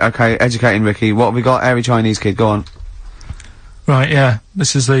 Right, okay. Educating Ricky. What have we got? Airy Chinese Kid. Go on. Right, yeah.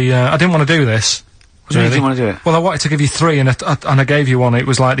 This is the, I didn't want to do this. What do you mean you didn't want to do it? Well, I wanted to give you three, and I gave you one. It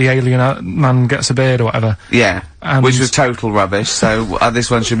was like the alien man gets a beard or whatever. Yeah. And- Which was total rubbish. So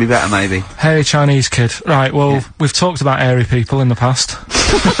this one should be better, maybe. Hairy Chinese kid. Right, well, we've talked about airy people in the past.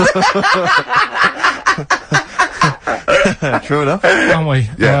 True enough. Haven't we?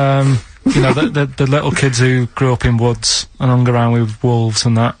 Yeah. You know, the little kids who grew up in woods and hung around with wolves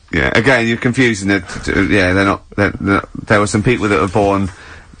and that. Yeah. Again, you're confusing it. Yeah, they're not. There were some people that were born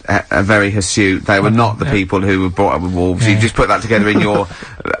very hirsute. They were not the people who were brought up with wolves. You just put that together in your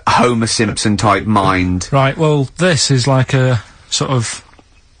Homer Simpson type mind. Right, well, this is like a sort of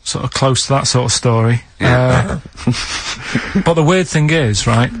close to that sort of story. Yeah. But the weird thing is,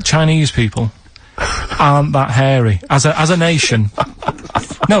 right, Chinese people aren't that hairy. As a nation.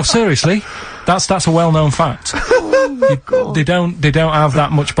 No, seriously. That's a well-known fact. They don't have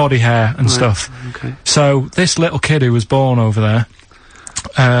that much body hair and stuff. Okay. So, this little kid who was born over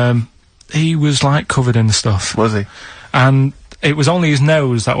there, he was, like, covered in the stuff. Was he? And it was only his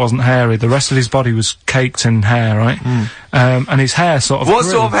nose that wasn't hairy. The rest of his body was caked in hair, right? And his hair sort of What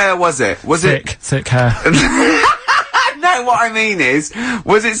sort of hair was it? Was thick hair. No, what I mean is,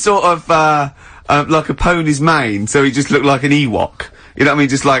 was it sort of, like a pony's mane, so he just looked like an Ewok? You know what I mean?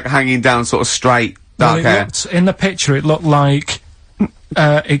 Just like hanging down sort of straight, dark hair. In the picture, it looked like,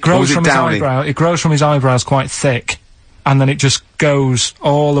 it grows from his eyebrow. It grows from his eyebrows quite thick. And then it just goes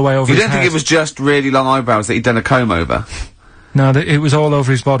all the way over his head. You don't think it was just really long eyebrows that he'd done a comb over? No, it was all over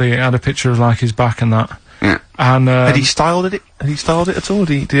his body. It had a picture of, like, his back and that. Yeah. And, had he styled it? Had he styled it at all?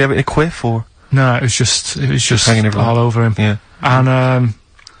 Did he have it in a quiff, or? No, it was just hanging everywhere. all over him. Yeah.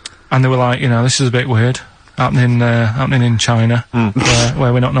 And they were like, you know, this is a bit weird. Happening in China,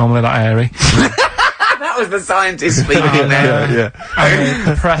 where we're not normally that hairy. That was the scientist speaking there. Yeah. And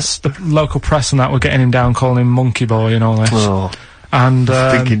the local press and that were getting him down, calling him monkey boy and all this. Oh. And,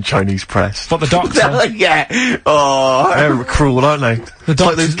 thinking Chinese press. But the doctor... Yeah. Oh. They're cruel, aren't they? It's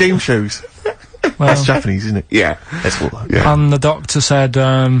like those game shows. Well, that's Japanese, isn't it? Yeah. That's what. Yeah. And the doctor said,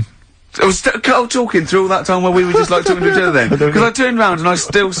 I was talking through all that time while we were just like talking to each other then. Because I turned round and I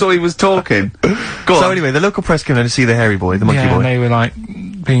still saw he was talking. Go on. So anyway, the local press came in to see the hairy boy, the monkey boy. And they were like,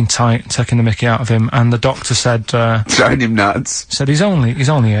 being tight, taking the mickey out of him, and the doctor said, showing him nuts. Said he's only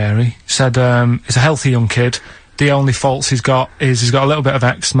hairy. Said, he's a healthy young kid. The only faults he's got is he's got a little bit of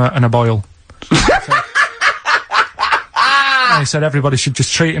eczema and a boil. And he said everybody should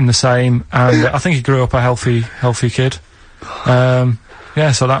just treat him the same, and I think he grew up a healthy kid.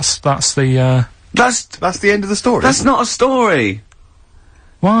 Yeah, so that's the end of the story. That's not a story.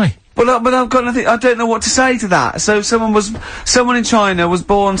 Why? But I've got nothing. I don't know what to say to that. So someone in China was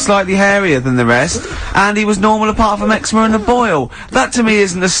born slightly hairier than the rest, and he was normal apart from eczema and a boil. That to me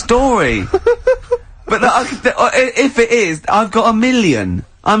isn't a story. But if it is, I've got a million.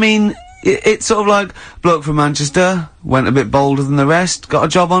 I mean, it's sort of like bloke from Manchester went a bit bolder than the rest, got a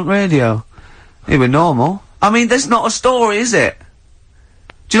job on radio. He was normal. I mean, that's not a story, is it?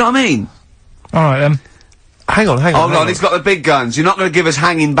 Do you know what I mean? All right then. Hang on. Hold on, he's got the big guns. You're not going to give us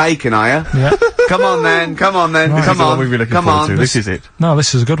hanging bacon, are you? Yeah. Come on then. Right. Come on. This is it. No,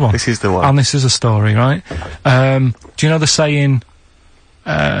 this is a good one. This is the one. And this is a story, right? Do you know the saying,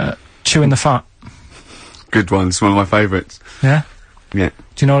 chewing the fat? Good one. It's one of my favourites. Yeah? Yeah.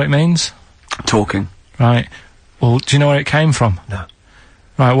 Do you know what it means? Talking. Right. Well, do you know where it came from? No.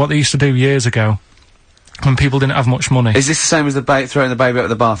 Right, what they used to do years ago, when people didn't have much money... Is this the same as throwing the baby out of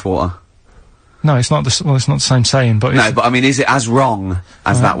the bathwater? No, it's not it's not the same saying, but No, but I mean, is it as wrong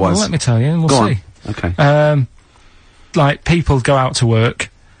as that was? Well, let me tell you, and we'll Go see. On. Okay. Like, people go out to work,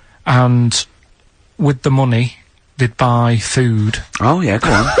 and with the money, they'd buy food. Oh, yeah,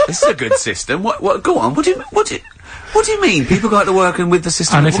 go on. This is a good system. What, go on. What do you mean? People go out to work and with the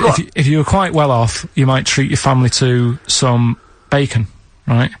system... And if you were quite well off, you might treat your family to some bacon,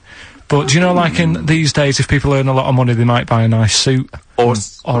 right? But do you know, like, in these days, if people earn a lot of money, they might buy a nice suit. Or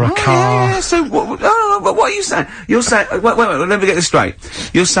a car. Yeah, so, what are you saying? You're saying... Wait, let me get this straight.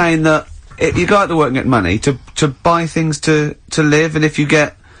 You're saying that you go out to work and get money to buy things to live, and if you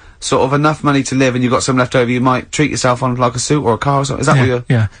get sort of enough money to live and you've got some left over, you might treat yourself on, like, a suit or a car or something? Is that what you're...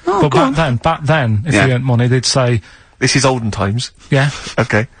 Yeah. Oh, but back then, if you earned money, they'd say... This is olden times. Yeah.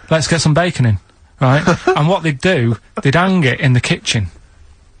 Okay. Let's get some bacon in, right? And what they'd do, they'd hang it in the kitchen.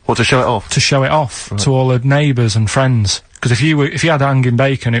 What, to show it off? To show it off to all the neighbours and friends. Because if you had hanging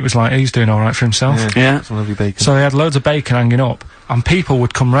bacon, it was like, he's doing alright for himself. Yeah. Some lovely bacon. So they had loads of bacon hanging up, and people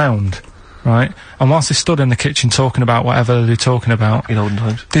would come round, right? And whilst they stood in the kitchen talking about whatever they're talking about... In olden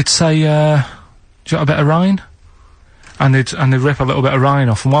times. They'd say, do you want a bit of rind? And they'd rip a little bit of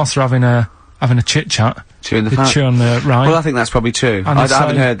rind off, and whilst they're having a chit-chat... Chewing the fat. Chew on the rind. Well, I think that's probably true. I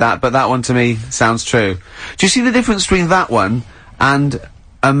haven't heard that, but that one to me sounds true. Do you see the difference between that one and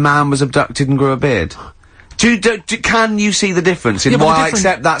a man was abducted and grew a beard? Can you see the difference in why I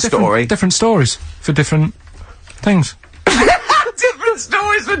accept that story? Different stories for different things. Different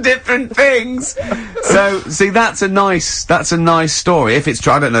stories for different things. So, see, that's a nice story. If it's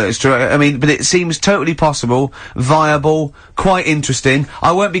true, I don't know if it's true. I mean, but it seems totally possible, viable, quite interesting.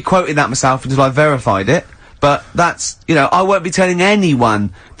 I won't be quoting that myself until I've verified it. But that's, you know, I won't be telling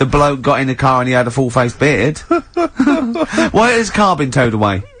anyone the bloke got in the car and he had a full-faced beard. Why has his car been towed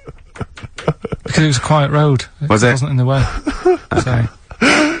away? Because it was a quiet road. It wasn't in the way. So.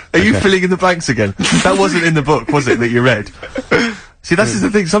 Are you filling in the blanks again? That wasn't in the book, was it, that you read? See, that's the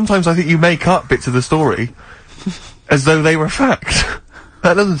thing. Sometimes I think you make up bits of the story as though they were fact.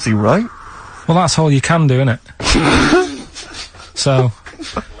 That doesn't seem right. Well, that's all you can do, innit? So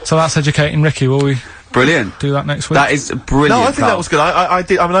that's educating Ricky. Will we? Brilliant. Do that next week. That is brilliant. No, I think that was good. I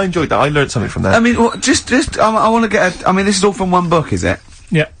did. I mean, I enjoyed that. I learned something from that. I mean, well, I want to get. I mean, this is all from one book, is it?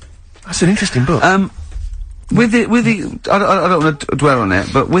 Yeah. That's an interesting book. With the, I don't want to dwell on it,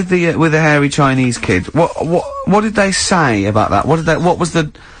 but with the hairy Chinese kid, what did they say about that? What was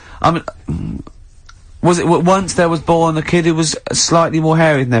the, I mean, was it once there was born a kid who was slightly more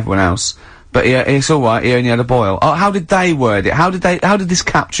hairy than everyone else, but it's alright, he only had a boil. Oh, how did they word it? How did this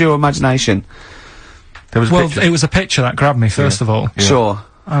capture your imagination? There was a picture. It was a picture that grabbed me, first of all. Yeah. Sure.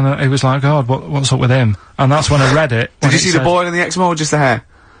 And it was like, God, what's up with him? And that's when I read it. Did you see the boil and the eczema or just the hair?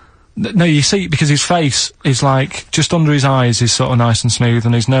 No, you see, because his face is like, just under his eyes is sort of nice and smooth,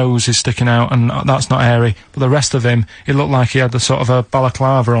 and his nose is sticking out, and that's not hairy. But the rest of him, it looked like he had the sort of a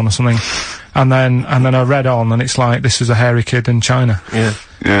balaclava on or something. And then I read on, and it's like, this is a hairy kid in China. Yeah.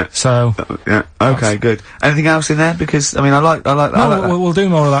 Yeah. So. Yeah. Okay, good. Anything else in there? Because, I mean, I like that. No, we'll do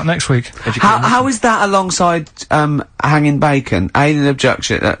more of that next week. How is that alongside, hanging bacon, alien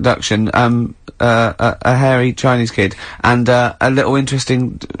abduction, a hairy Chinese kid, and a little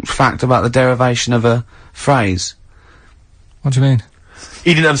interesting fact about the derivation of a phrase? What do you mean?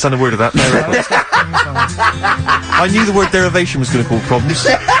 He didn't understand a word of that. I knew the word derivation was going to cause problems.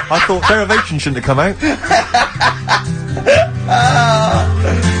 I thought derivation shouldn't have come out. No,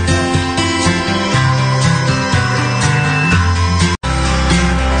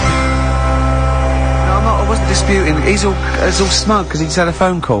 I wasn't disputing. He's all smug because he just had a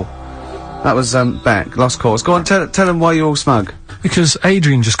phone call. That was, Beck, lost cause. Go on, tell him why you're all smug. Because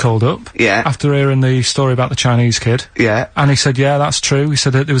Adrian just called up. Yeah. After hearing the story about the Chinese kid. Yeah. And he said, yeah, that's true. He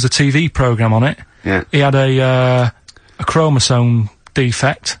said that there was a TV programme on it. Yeah. He had a chromosome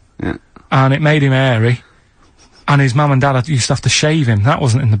defect. Yeah. And it made him hairy. And his mum and dad used to have to shave him. That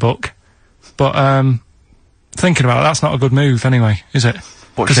wasn't in the book. But, thinking about it, that's not a good move anyway, is it?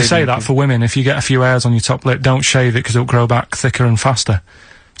 Because they say that for women, if you get a few hairs on your top lip, don't shave it because it'll grow back thicker and faster.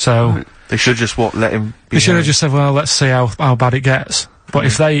 So. Right. They should just, let him be They should have just said, well, let's see how bad it gets. But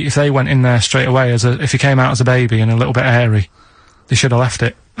if they went in there straight away if he came out as a baby and a little bit hairy, they should have left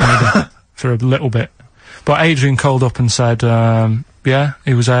it, maybe, for a little bit. But Adrian called up and said, yeah,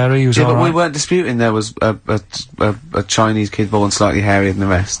 he was hairy, he was alright. Yeah, but we weren't disputing there was a Chinese kid born slightly hairier than the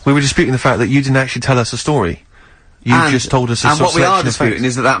rest. We were disputing the fact that you didn't actually tell us a story. You just told us a And what we are disputing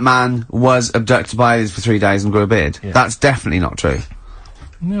is that man was abducted by aliens for 3 days and grew a beard. Yeah. That's definitely not true.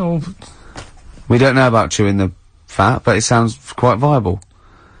 No. We don't know about chewing the fat, but it sounds quite viable.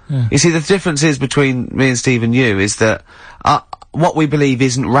 Yeah. You see, the difference is between me and Steve and you is that, what we believe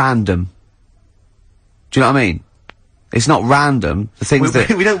isn't random. Do you know what I mean? It's not random. The things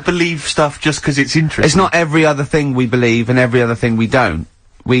that... We don't believe stuff just because it's interesting. It's not every other thing we believe and every other thing we don't.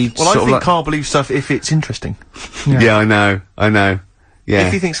 Well, I think Carl believes stuff if it's interesting. Yeah, I know. Yeah.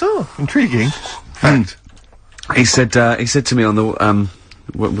 If he thinks, oh, intriguing. Fact. He said to me on the,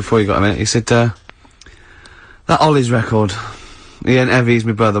 before you got a minute, he said, that Ollie's record, he ain't heavy, he's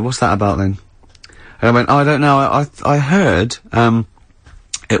my brother, what's that about then? And I went, I don't know, I heard,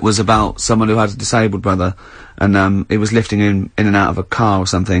 it was about someone who had a disabled brother, and, he was lifting him in and out of a car or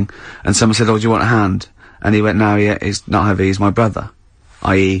something, and someone said, oh, do you want a hand? And he went, no, he's not heavy, he's my brother.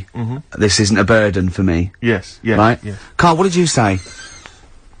 I.e., this isn't a burden for me. Yes, yeah. Right? Yeah. Carl, what did you say?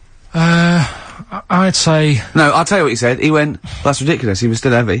 I'd say... No, I'll tell you what he said. He went, that's ridiculous, he was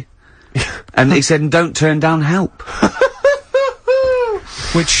still heavy. And he said, don't turn down help.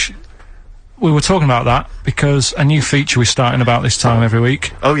 Which, we were talking about that, because a new feature we're starting about this time every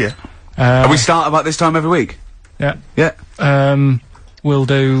week. Oh, yeah. Are we start about this time every week? Yeah. Yeah. We'll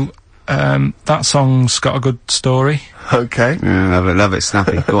do, that song's got a good story. Okay. Yeah, love it,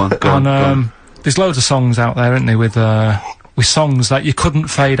 snappy. Go on, go on. There's loads of songs out there, isn't there, with songs that you couldn't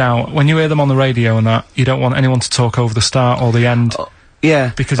fade out. When you hear them on the radio and that, you don't want anyone to talk over the start or the end.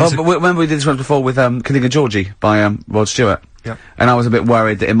 Yeah. Because but remember we did this one before with, Killing a Georgie by, Rod Stewart. Yeah. And I was a bit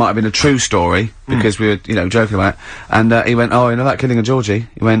worried that it might have been a true story, because we were, you know, joking about it. And, he went, oh, you know that Killing a Georgie?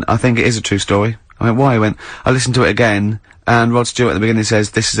 He went, I think it is a true story. I went, why? He went, I listened to it again, and Rod Stewart at the beginning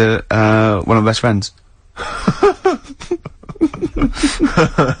says, this is one of my best friends.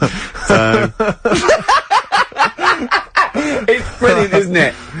 So... It's brilliant, isn't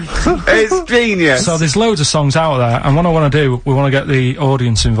it? It's genius. So there's loads of songs out there, and what I want to do, we want to get the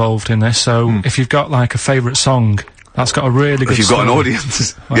audience involved in this. So if you've got like a favourite song that's got a really good If you've got an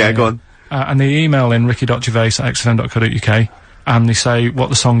audience. Yeah, go on. And they email in ricky.gervais@xfm.co.uk and they say what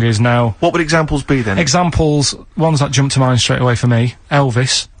the song is now. What would examples be then? Examples, ones that jump to mind straight away for me.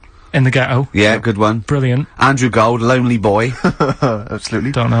 Elvis, In the Ghetto. Yeah, good one. Brilliant. Andrew Gold, Lonely Boy.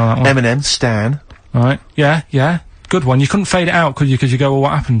 Absolutely. Don't know that one. Eminem, Stan. Right. Yeah, yeah. Good one. You couldn't fade it out, could you? Because you go, well,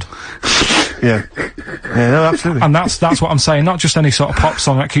 what happened? Yeah. Yeah, no, absolutely. And that's what I'm saying. Not just any sort of pop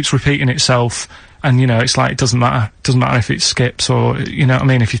song that keeps repeating itself. And, you know, it's like, it doesn't matter. It doesn't matter if it skips or, you know what I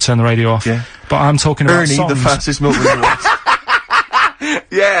mean, if you turn the radio off. Yeah. But I'm talking about Ernie, songs. the fastest milkman in the world.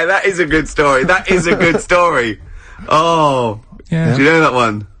 Yeah, that is a good story. That is a good story. Oh. Yeah. Do you know that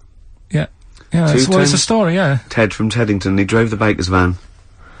one? Yeah. Yeah, it's a story, yeah. Ted from Teddington, he drove the baker's van.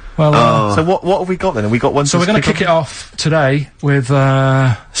 Well, So what have we got then? Have we got one? so we're going to kick it off today with,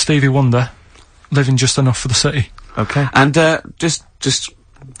 Stevie Wonder, Living Just Enough for the City. Okay. And, just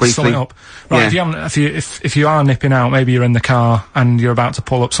briefly. Sum it up. Right, Yeah. if you are nipping out, maybe you're in the car and you're about to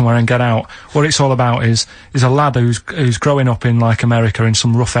pull up somewhere and get out, what it's all about is a lad who's growing up in, like, America in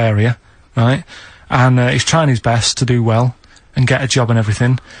some rough area, right? And, he's trying his best to do well and get a job and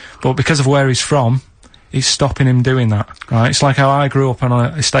everything, but because of where he's from, it's stopping him doing that, right? It's like how I grew up on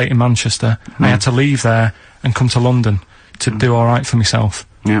an estate in Manchester. I had to leave there and come to London to do alright for myself,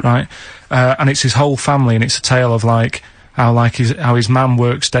 right? And it's his whole family, and it's a tale of, like, how his mum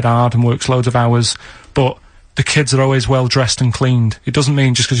works dead hard and works loads of hours, but the kids are always well dressed and cleaned. It doesn't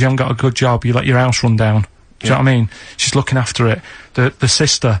mean just because you haven't got a good job, you let your house run down. Do you know what I mean? She's looking after it. The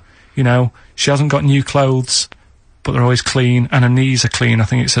sister, you know, she hasn't got new clothes, but they're always clean, and her knees are clean, I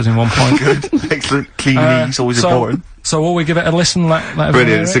think it says in one point. Good. Excellent. Clean knees, always important. So will we give it a listen? Let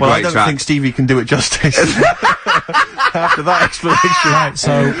Brilliant, it's a Well, I great don't track. think Stevie can do it justice. After that explanation. Right,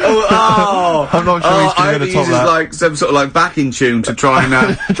 so I'm not sure he's I going hope to he top uses that. like some sort of like backing tune to try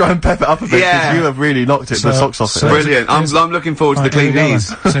and Try and pep it up a bit, Yeah. because you have really knocked the socks off it. brilliant. I'm looking forward to the clean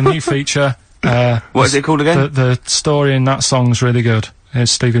knees. It's a new feature. What is it called again? The story in that song's really good. Here's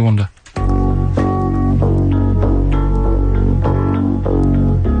Stevie Wonder.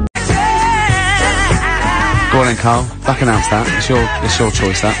 Go on then, Carl. Back announce that. It's your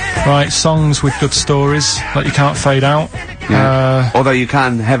choice, that. Right, songs with good stories that you can't fade out. Yeah. Although you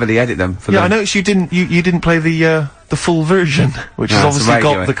can heavily edit them for Yeah, I them. noticed you didn't play the full version, which has No, it's a obviously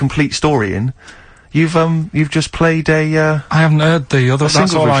radio, got the complete story in. You've just played a I haven't heard the other. That's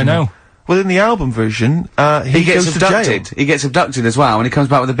single all I version. know. Well, in the album version, He gets goes to jail. abducted. He gets abducted as well, and he comes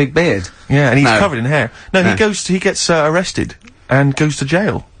back with a big beard. Yeah, and he's No. covered in hair. No, No. he gets arrested and goes to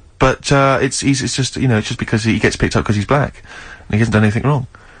jail. But it's just, you know, it's just because he gets picked up because he's black and he hasn't done anything wrong.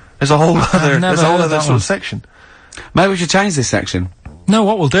 There's a whole other never heard that sort one. of section. Maybe we should change this section. No,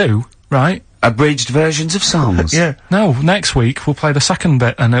 what we'll do, right? Abridged versions of songs. Yeah. No, next week we'll play the second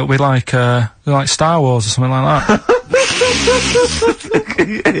bit, and it'll be like Star Wars or something like that.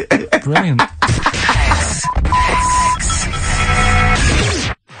 Brilliant.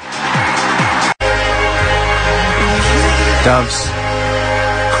 Doves.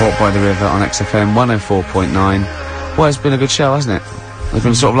 Caught by the River on XFM 104.9. Well, it's been a good show, hasn't it? There's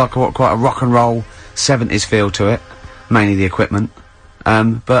been sort of like quite a rock and roll 70s feel to it. Mainly the equipment.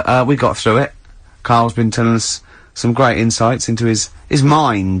 But we got through it. Carl's been telling us some great insights into his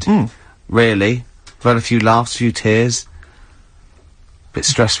mind, really. We've had a few laughs, a few tears. Bit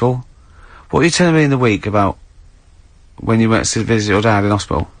stressful. What were you telling me in the week about when you went to visit your dad in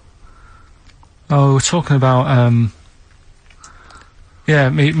hospital? Oh, we're talking about, yeah,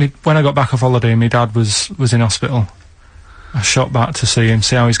 when I got back off holiday, my dad was in hospital. I shot back to see him,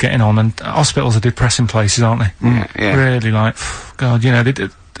 see how he's getting on, and hospitals are depressing places, aren't they? Yeah. Really, like, God, you know,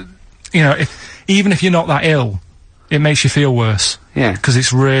 you know, even if you're not that ill, it makes you feel worse. Yeah. Because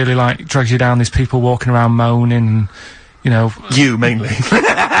it's really, like, drags you down, there's people walking around moaning, and, you know... You, mainly.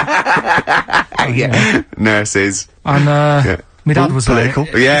 Yeah. Nurses. And, my dad was political.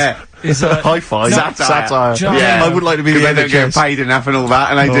 there. Yeah. Is High five. Satire. Do you know what I mean? I would like to be the They don't get NHS. paid enough and all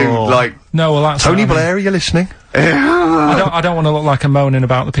that, and they do, Oh. like... No, well, that's... Tony what I mean. Blair, are you listening? I don't want to look like I'm moaning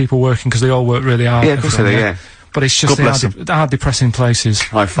about the people working, because they all work really hard. Yeah, of course they do, yeah. But it's just God bless the hard depressing places.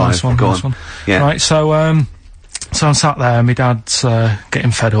 High five. Nice one, Go nice on. one. Yeah. Right, so I'm sat there, and my dad's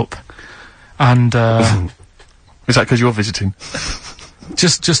getting fed up. And, Is that because you're visiting?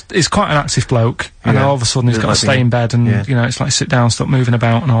 just he's quite an active bloke, and Yeah. all of a sudden he's Doesn't got like to stay being- in bed, and yeah. you know, it's like sit down, stop moving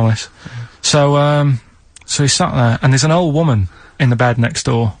about, and all this. So so he's sat there, and there's an old woman in the bed next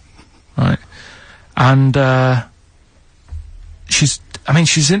door, right? And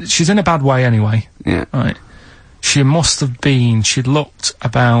she's in a bad way anyway, Yeah. right? she must have been, she looked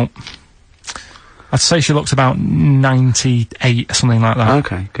about, I'd say she looked about 98 or something like that.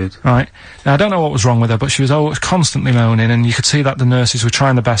 Okay, good. Right. Now, I don't know what was wrong with her, but she was always constantly moaning, and you could see that the nurses were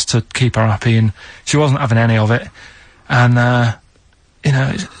trying their best to keep her happy, and she wasn't having any of it. And, you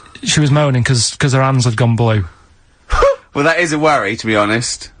know, she was moaning because her hands had gone blue. Well, that is a worry, to be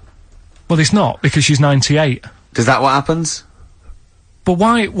honest. Well, it's not, because she's 98. Is that what happens? But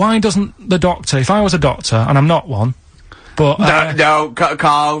why doesn't the doctor, if I was a doctor, and I'm not one, but... No,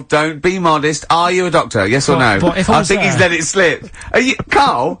 Carl, don't be modest. Are you a doctor? Yes or no? But if I think he's let it slip.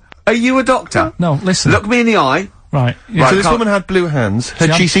 Carl, are you a doctor? No, listen. Look me in the eye. Right. Yeah. So this woman had blue hands.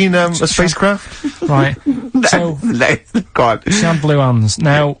 Had she seen, a spacecraft? Right. So... Go on. She had blue hands.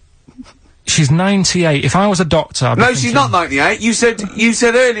 Now... She's 98. If I was a doctor, I'd be thinking, she's not 98. You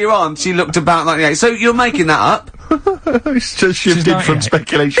said earlier on she looked about 98. So you're making that up. It's just shifted from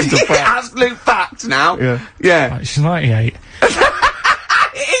speculation to fact. Absolute fact now. Yeah. Yeah. Right, she's 98.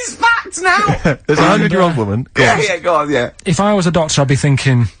 It is fact now. There's a 100-year-old woman. Yeah, go on, yeah. If I was a doctor, I'd be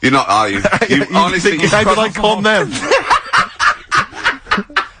thinking... You're not, are you? You honestly... How did I calm them?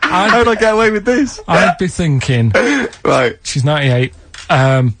 How did I get away with this? I'd be thinking... Right. She's 98.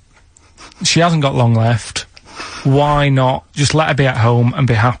 She hasn't got long left. Why not just let her be at home and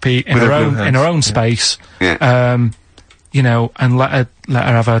be happy in her own space? Yeah. You know, and let her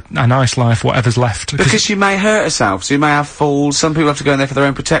have a nice life, whatever's left. Because she may hurt herself. She may have falls. Some people have to go in there for their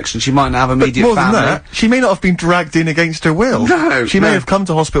own protection. She might not have immediate more family. than that, she may not have been dragged in against her will. No. She may have come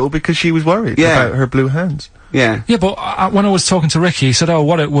to hospital because she was worried about her blue hands. Yeah. Yeah, but when I was talking to Ricky, he said, "Oh,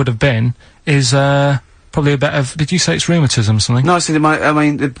 what it would have been is probably a bit of." Did you say it's rheumatism or something? No, I said I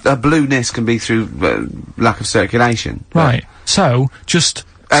mean, a blueness can be through lack of circulation. Right. So just.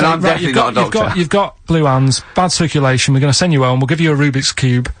 And so, I'm definitely not a doctor. You've got blue hands, bad circulation. We're going to send you home. We'll give you a Rubik's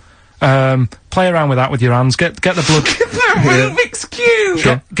cube. Play around with that with your hands. Get the blood. Rubik's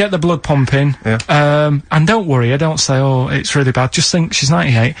cube. Get the blood pumping. Yeah. And don't worry. Don't say, "Oh, it's really bad." Just think she's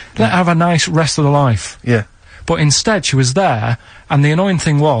 98. Let her have a nice rest of the life. Yeah. But instead, she was there, and the annoying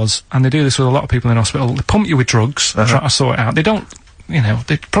thing was, and they do this with a lot of people in hospital. They pump you with drugs, try to sort it out. They don't, you know.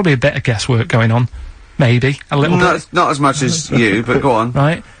 There's probably a bit of guesswork going on. Maybe a little bit. Not as much as you, but go on.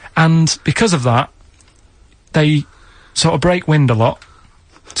 Right, and because of that, they sort of break wind a lot.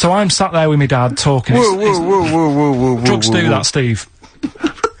 So I'm sat there with my dad talking. Whoa, drugs do that, Steve.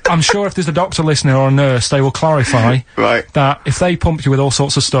 I'm sure if there's a doctor listening or a nurse, they will clarify that if they pump you with all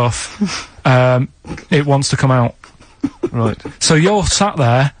sorts of stuff, it wants to come out. Right. So you're sat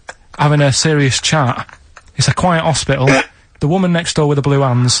there having a serious chat. It's a quiet hospital. The woman next door with the blue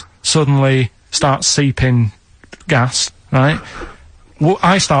hands suddenly starts seeping gas, right?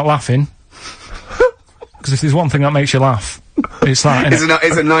 I start laughing. Because if there's one thing that makes you laugh, it's that, innit?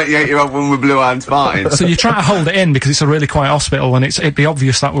 It's a 98-year-old woman with blue hands farting. So you try to hold it in because it's a really quiet hospital and it'd be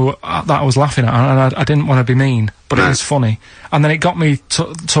obvious that that I was laughing at, and I didn't want to be mean, but it was funny. And then it got me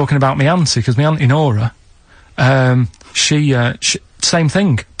talking about my auntie, because my auntie Nora, she same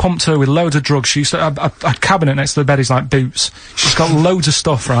thing, pumped her with loads of drugs. She used to have a cabinet next to the bed is like boots. She's got loads of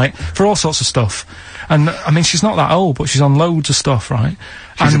stuff, right, for all sorts of stuff. And I mean, she's not that old, but she's on loads of stuff, right?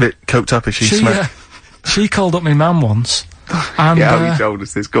 She's a bit coked up, is she? She called up my mum once. And, yeah, you told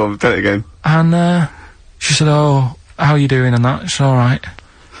us this. Go on, tell it again. And she said, "Oh, how are you doing?" And that. It's all right.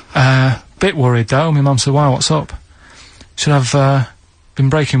 Bit worried though. My mum said, "Why? What's up?" She said, "I've been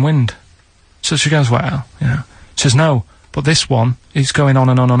breaking wind." So she goes, "Well, you know." She says, "No, but this one is going on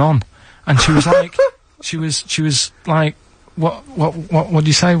and on and on." And she was like, she was like, what do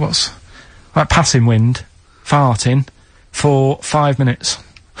you say? What's like passing wind, farting for 5 minutes.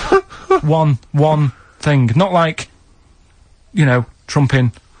 one thing, not like, you know,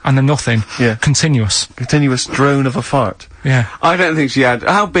 trumping and then nothing. Yeah. Continuous drone of a fart. Yeah. I don't think she had.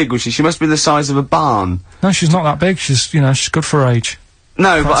 How big was she? She must have been the size of a barn. No, she's not that big. She's, you know, she's good for her age.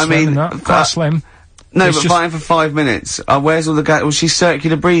 No, Quite but I mean, quite slim. No, it's but just fighting for 5 minutes. Where's all the gas? Was she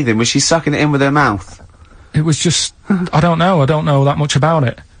circular breathing? Was she sucking it in with her mouth? It was just, I don't know that much about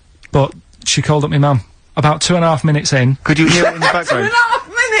it. But she called up my mum. About 2.5 minutes in. Could you hear it in the background? 2.5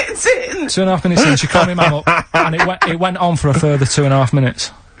 minutes in! 2.5 minutes in, she called my mum up, and it went on for a further 2.5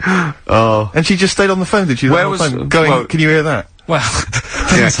 minutes. Oh. And she just stayed on the phone, did she? Where was... Going, can you hear that? Well...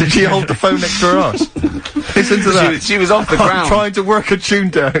 yeah. Did she hold the phone next to her arse? Listen to that. She was off the ground. I'm trying to work a tune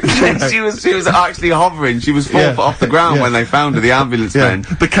down. she was actually hovering. She was 4 foot off the ground when they found her, the ambulance men.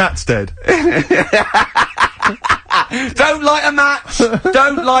 The cat's dead. Don't light a match!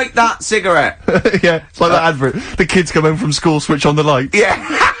 Don't light that cigarette! Yeah, it's like that advert. The kids come home from school, switch on the light. Yeah.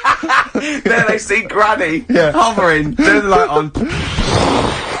 There they see Granny hovering, turn the light on.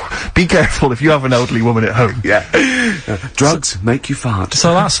 Be careful if you have an elderly woman at home. Yeah. Drugs make you fart.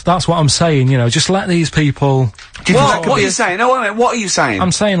 So that's what I'm saying, you know, just let these people... What are you saying? No, wait a minute, what are you saying?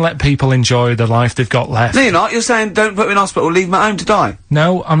 I'm saying let people enjoy the life they've got left. No, you're not. You're saying don't put them in hospital, leave them at home to die.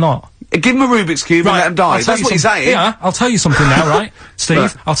 No, I'm not. Give them a Rubik's Cube and let them die. That's what you're saying. Yeah, I'll tell you something now, right?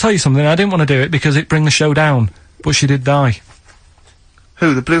 Steve, I'll tell you something. I didn't want to do it because it'd bring the show down. But she did die.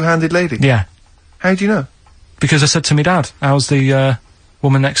 Who, the blue-handed lady? Yeah. How do you know? Because I said to me dad, how's the,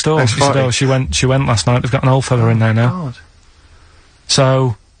 woman next door? She said, oh, she went last night. They've got an old fella in there now. God.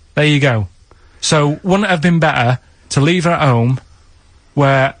 So, there you go. So, wouldn't it have been better to leave her at home,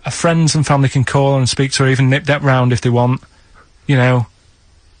 where her friends and family can call and speak to her, even nip that round if they want, you know,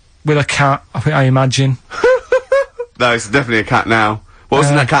 with a cat, I imagine. No, it's definitely a cat now. What was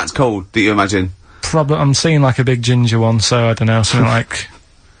that cat's called, do you imagine? Probably, I'm seeing like a big ginger one, so I don't know, something like,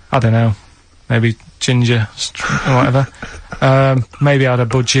 I don't know, maybe ginger, or whatever. Maybe I had a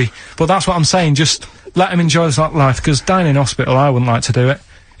budgie. But that's what I'm saying, just let them enjoy this life, because dying in hospital, I wouldn't like to do it.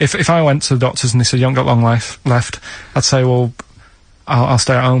 If I went to the doctors and they said, you haven't got long life left, I'd say, well, I'll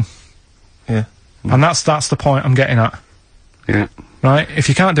stay at home. Yeah. And that's the point I'm getting at. Yeah. Right? If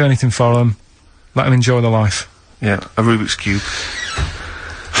you can't do anything for them, let them enjoy their life. Yeah, a Rubik's Cube.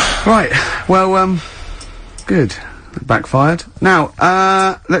 Right, well, good. Backfired. Now,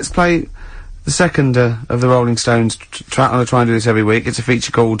 let's play the second of the Rolling Stones track. I'll try and do this every week. It's a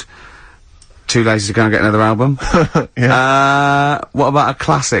feature called Too Lazy to Go and Get Another Album. Yeah. What about a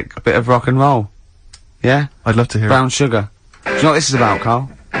classic bit of rock and roll? Yeah? I'd love to hear Brown Sugar. Do you know what this is about, Carl?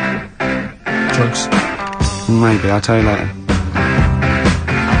 Drugs. Maybe, I'll tell you later.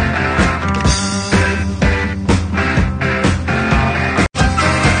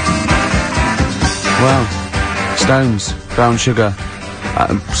 Well, Stones, Brown Sugar.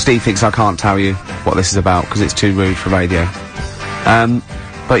 Steve thinks I can't tell you what this is about because it's too rude for radio.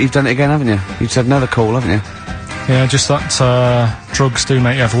 But you've done it again, haven't you? You've said another call, haven't you? Yeah, just that drugs do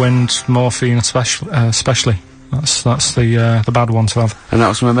make you have wind, morphine especially. That's the bad one to have. And that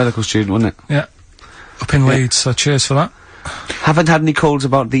was from a medical student, wasn't it? Yeah. Up in Leeds, so cheers for that. Haven't had any calls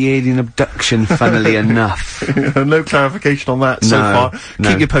about the alien abduction, funnily enough. No clarification on that so far.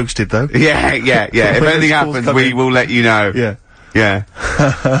 No. Keep you posted, though. Yeah. If anything happens, we will let you know. Yeah. Yeah.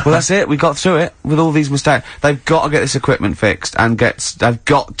 Well, that's it. We got through it with all these mistakes. They've got to get this equipment fixed and they've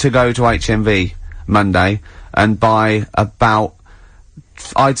got to go to HMV Monday and buy about,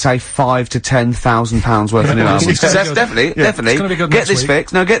 I'd say £5,000 to £10,000 worth of new albums. That's definitely. It's gonna be good Get next this week.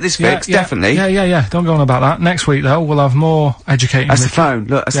 fixed. No, get this fixed. Definitely. Yeah. Don't go on about that. Next week, though, we'll have more educating That's Ricky. the phone.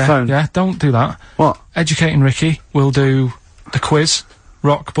 Look, that's the phone. Yeah, don't do that. What? Educating Ricky. We'll do the quiz.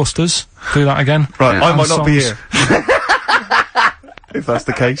 Rockbusters. Do that again. Right, Yeah. I might not be songs. here. If that's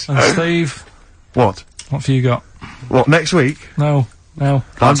the case. And Steve, What? what have you got? What, next week? No. I'm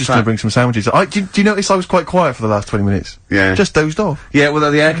just going to bring some sandwiches. Do you notice I was quite quiet for the last 20 minutes? Yeah. Just dozed off. Yeah,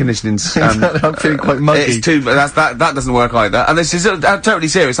 well, the air conditioning's, I'm feeling quite muggy. It's too, but that doesn't work either. And this is, I'm totally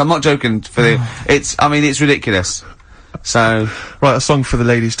serious, I'm not joking for the, it's ridiculous. So. Right, a song for the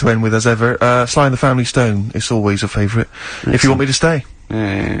ladies to end with as ever. Sly and the Family Stone, it's always a favourite. If you want me to stay.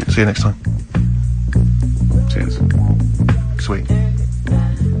 Yeah. See you next time. Cheers. Sweet.